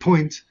to the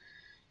point,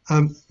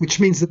 which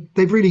means that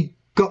they've really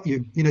got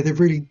you. They've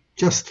really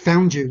just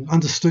found you,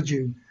 understood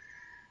you.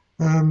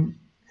 And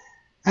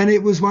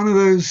it was one of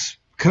those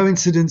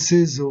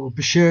coincidences, or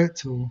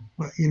beshert, or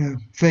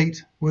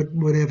fate,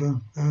 whatever.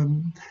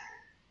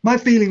 My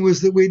feeling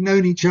was that we'd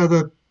known each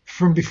other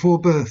from before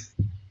birth.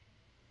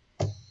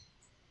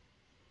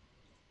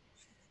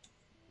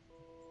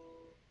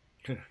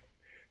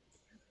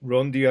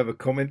 Ron, do you have a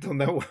comment on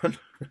that one?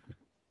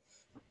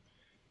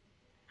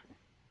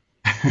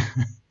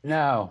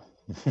 No.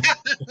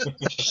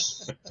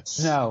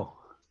 No.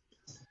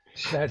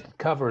 That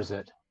covers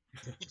it.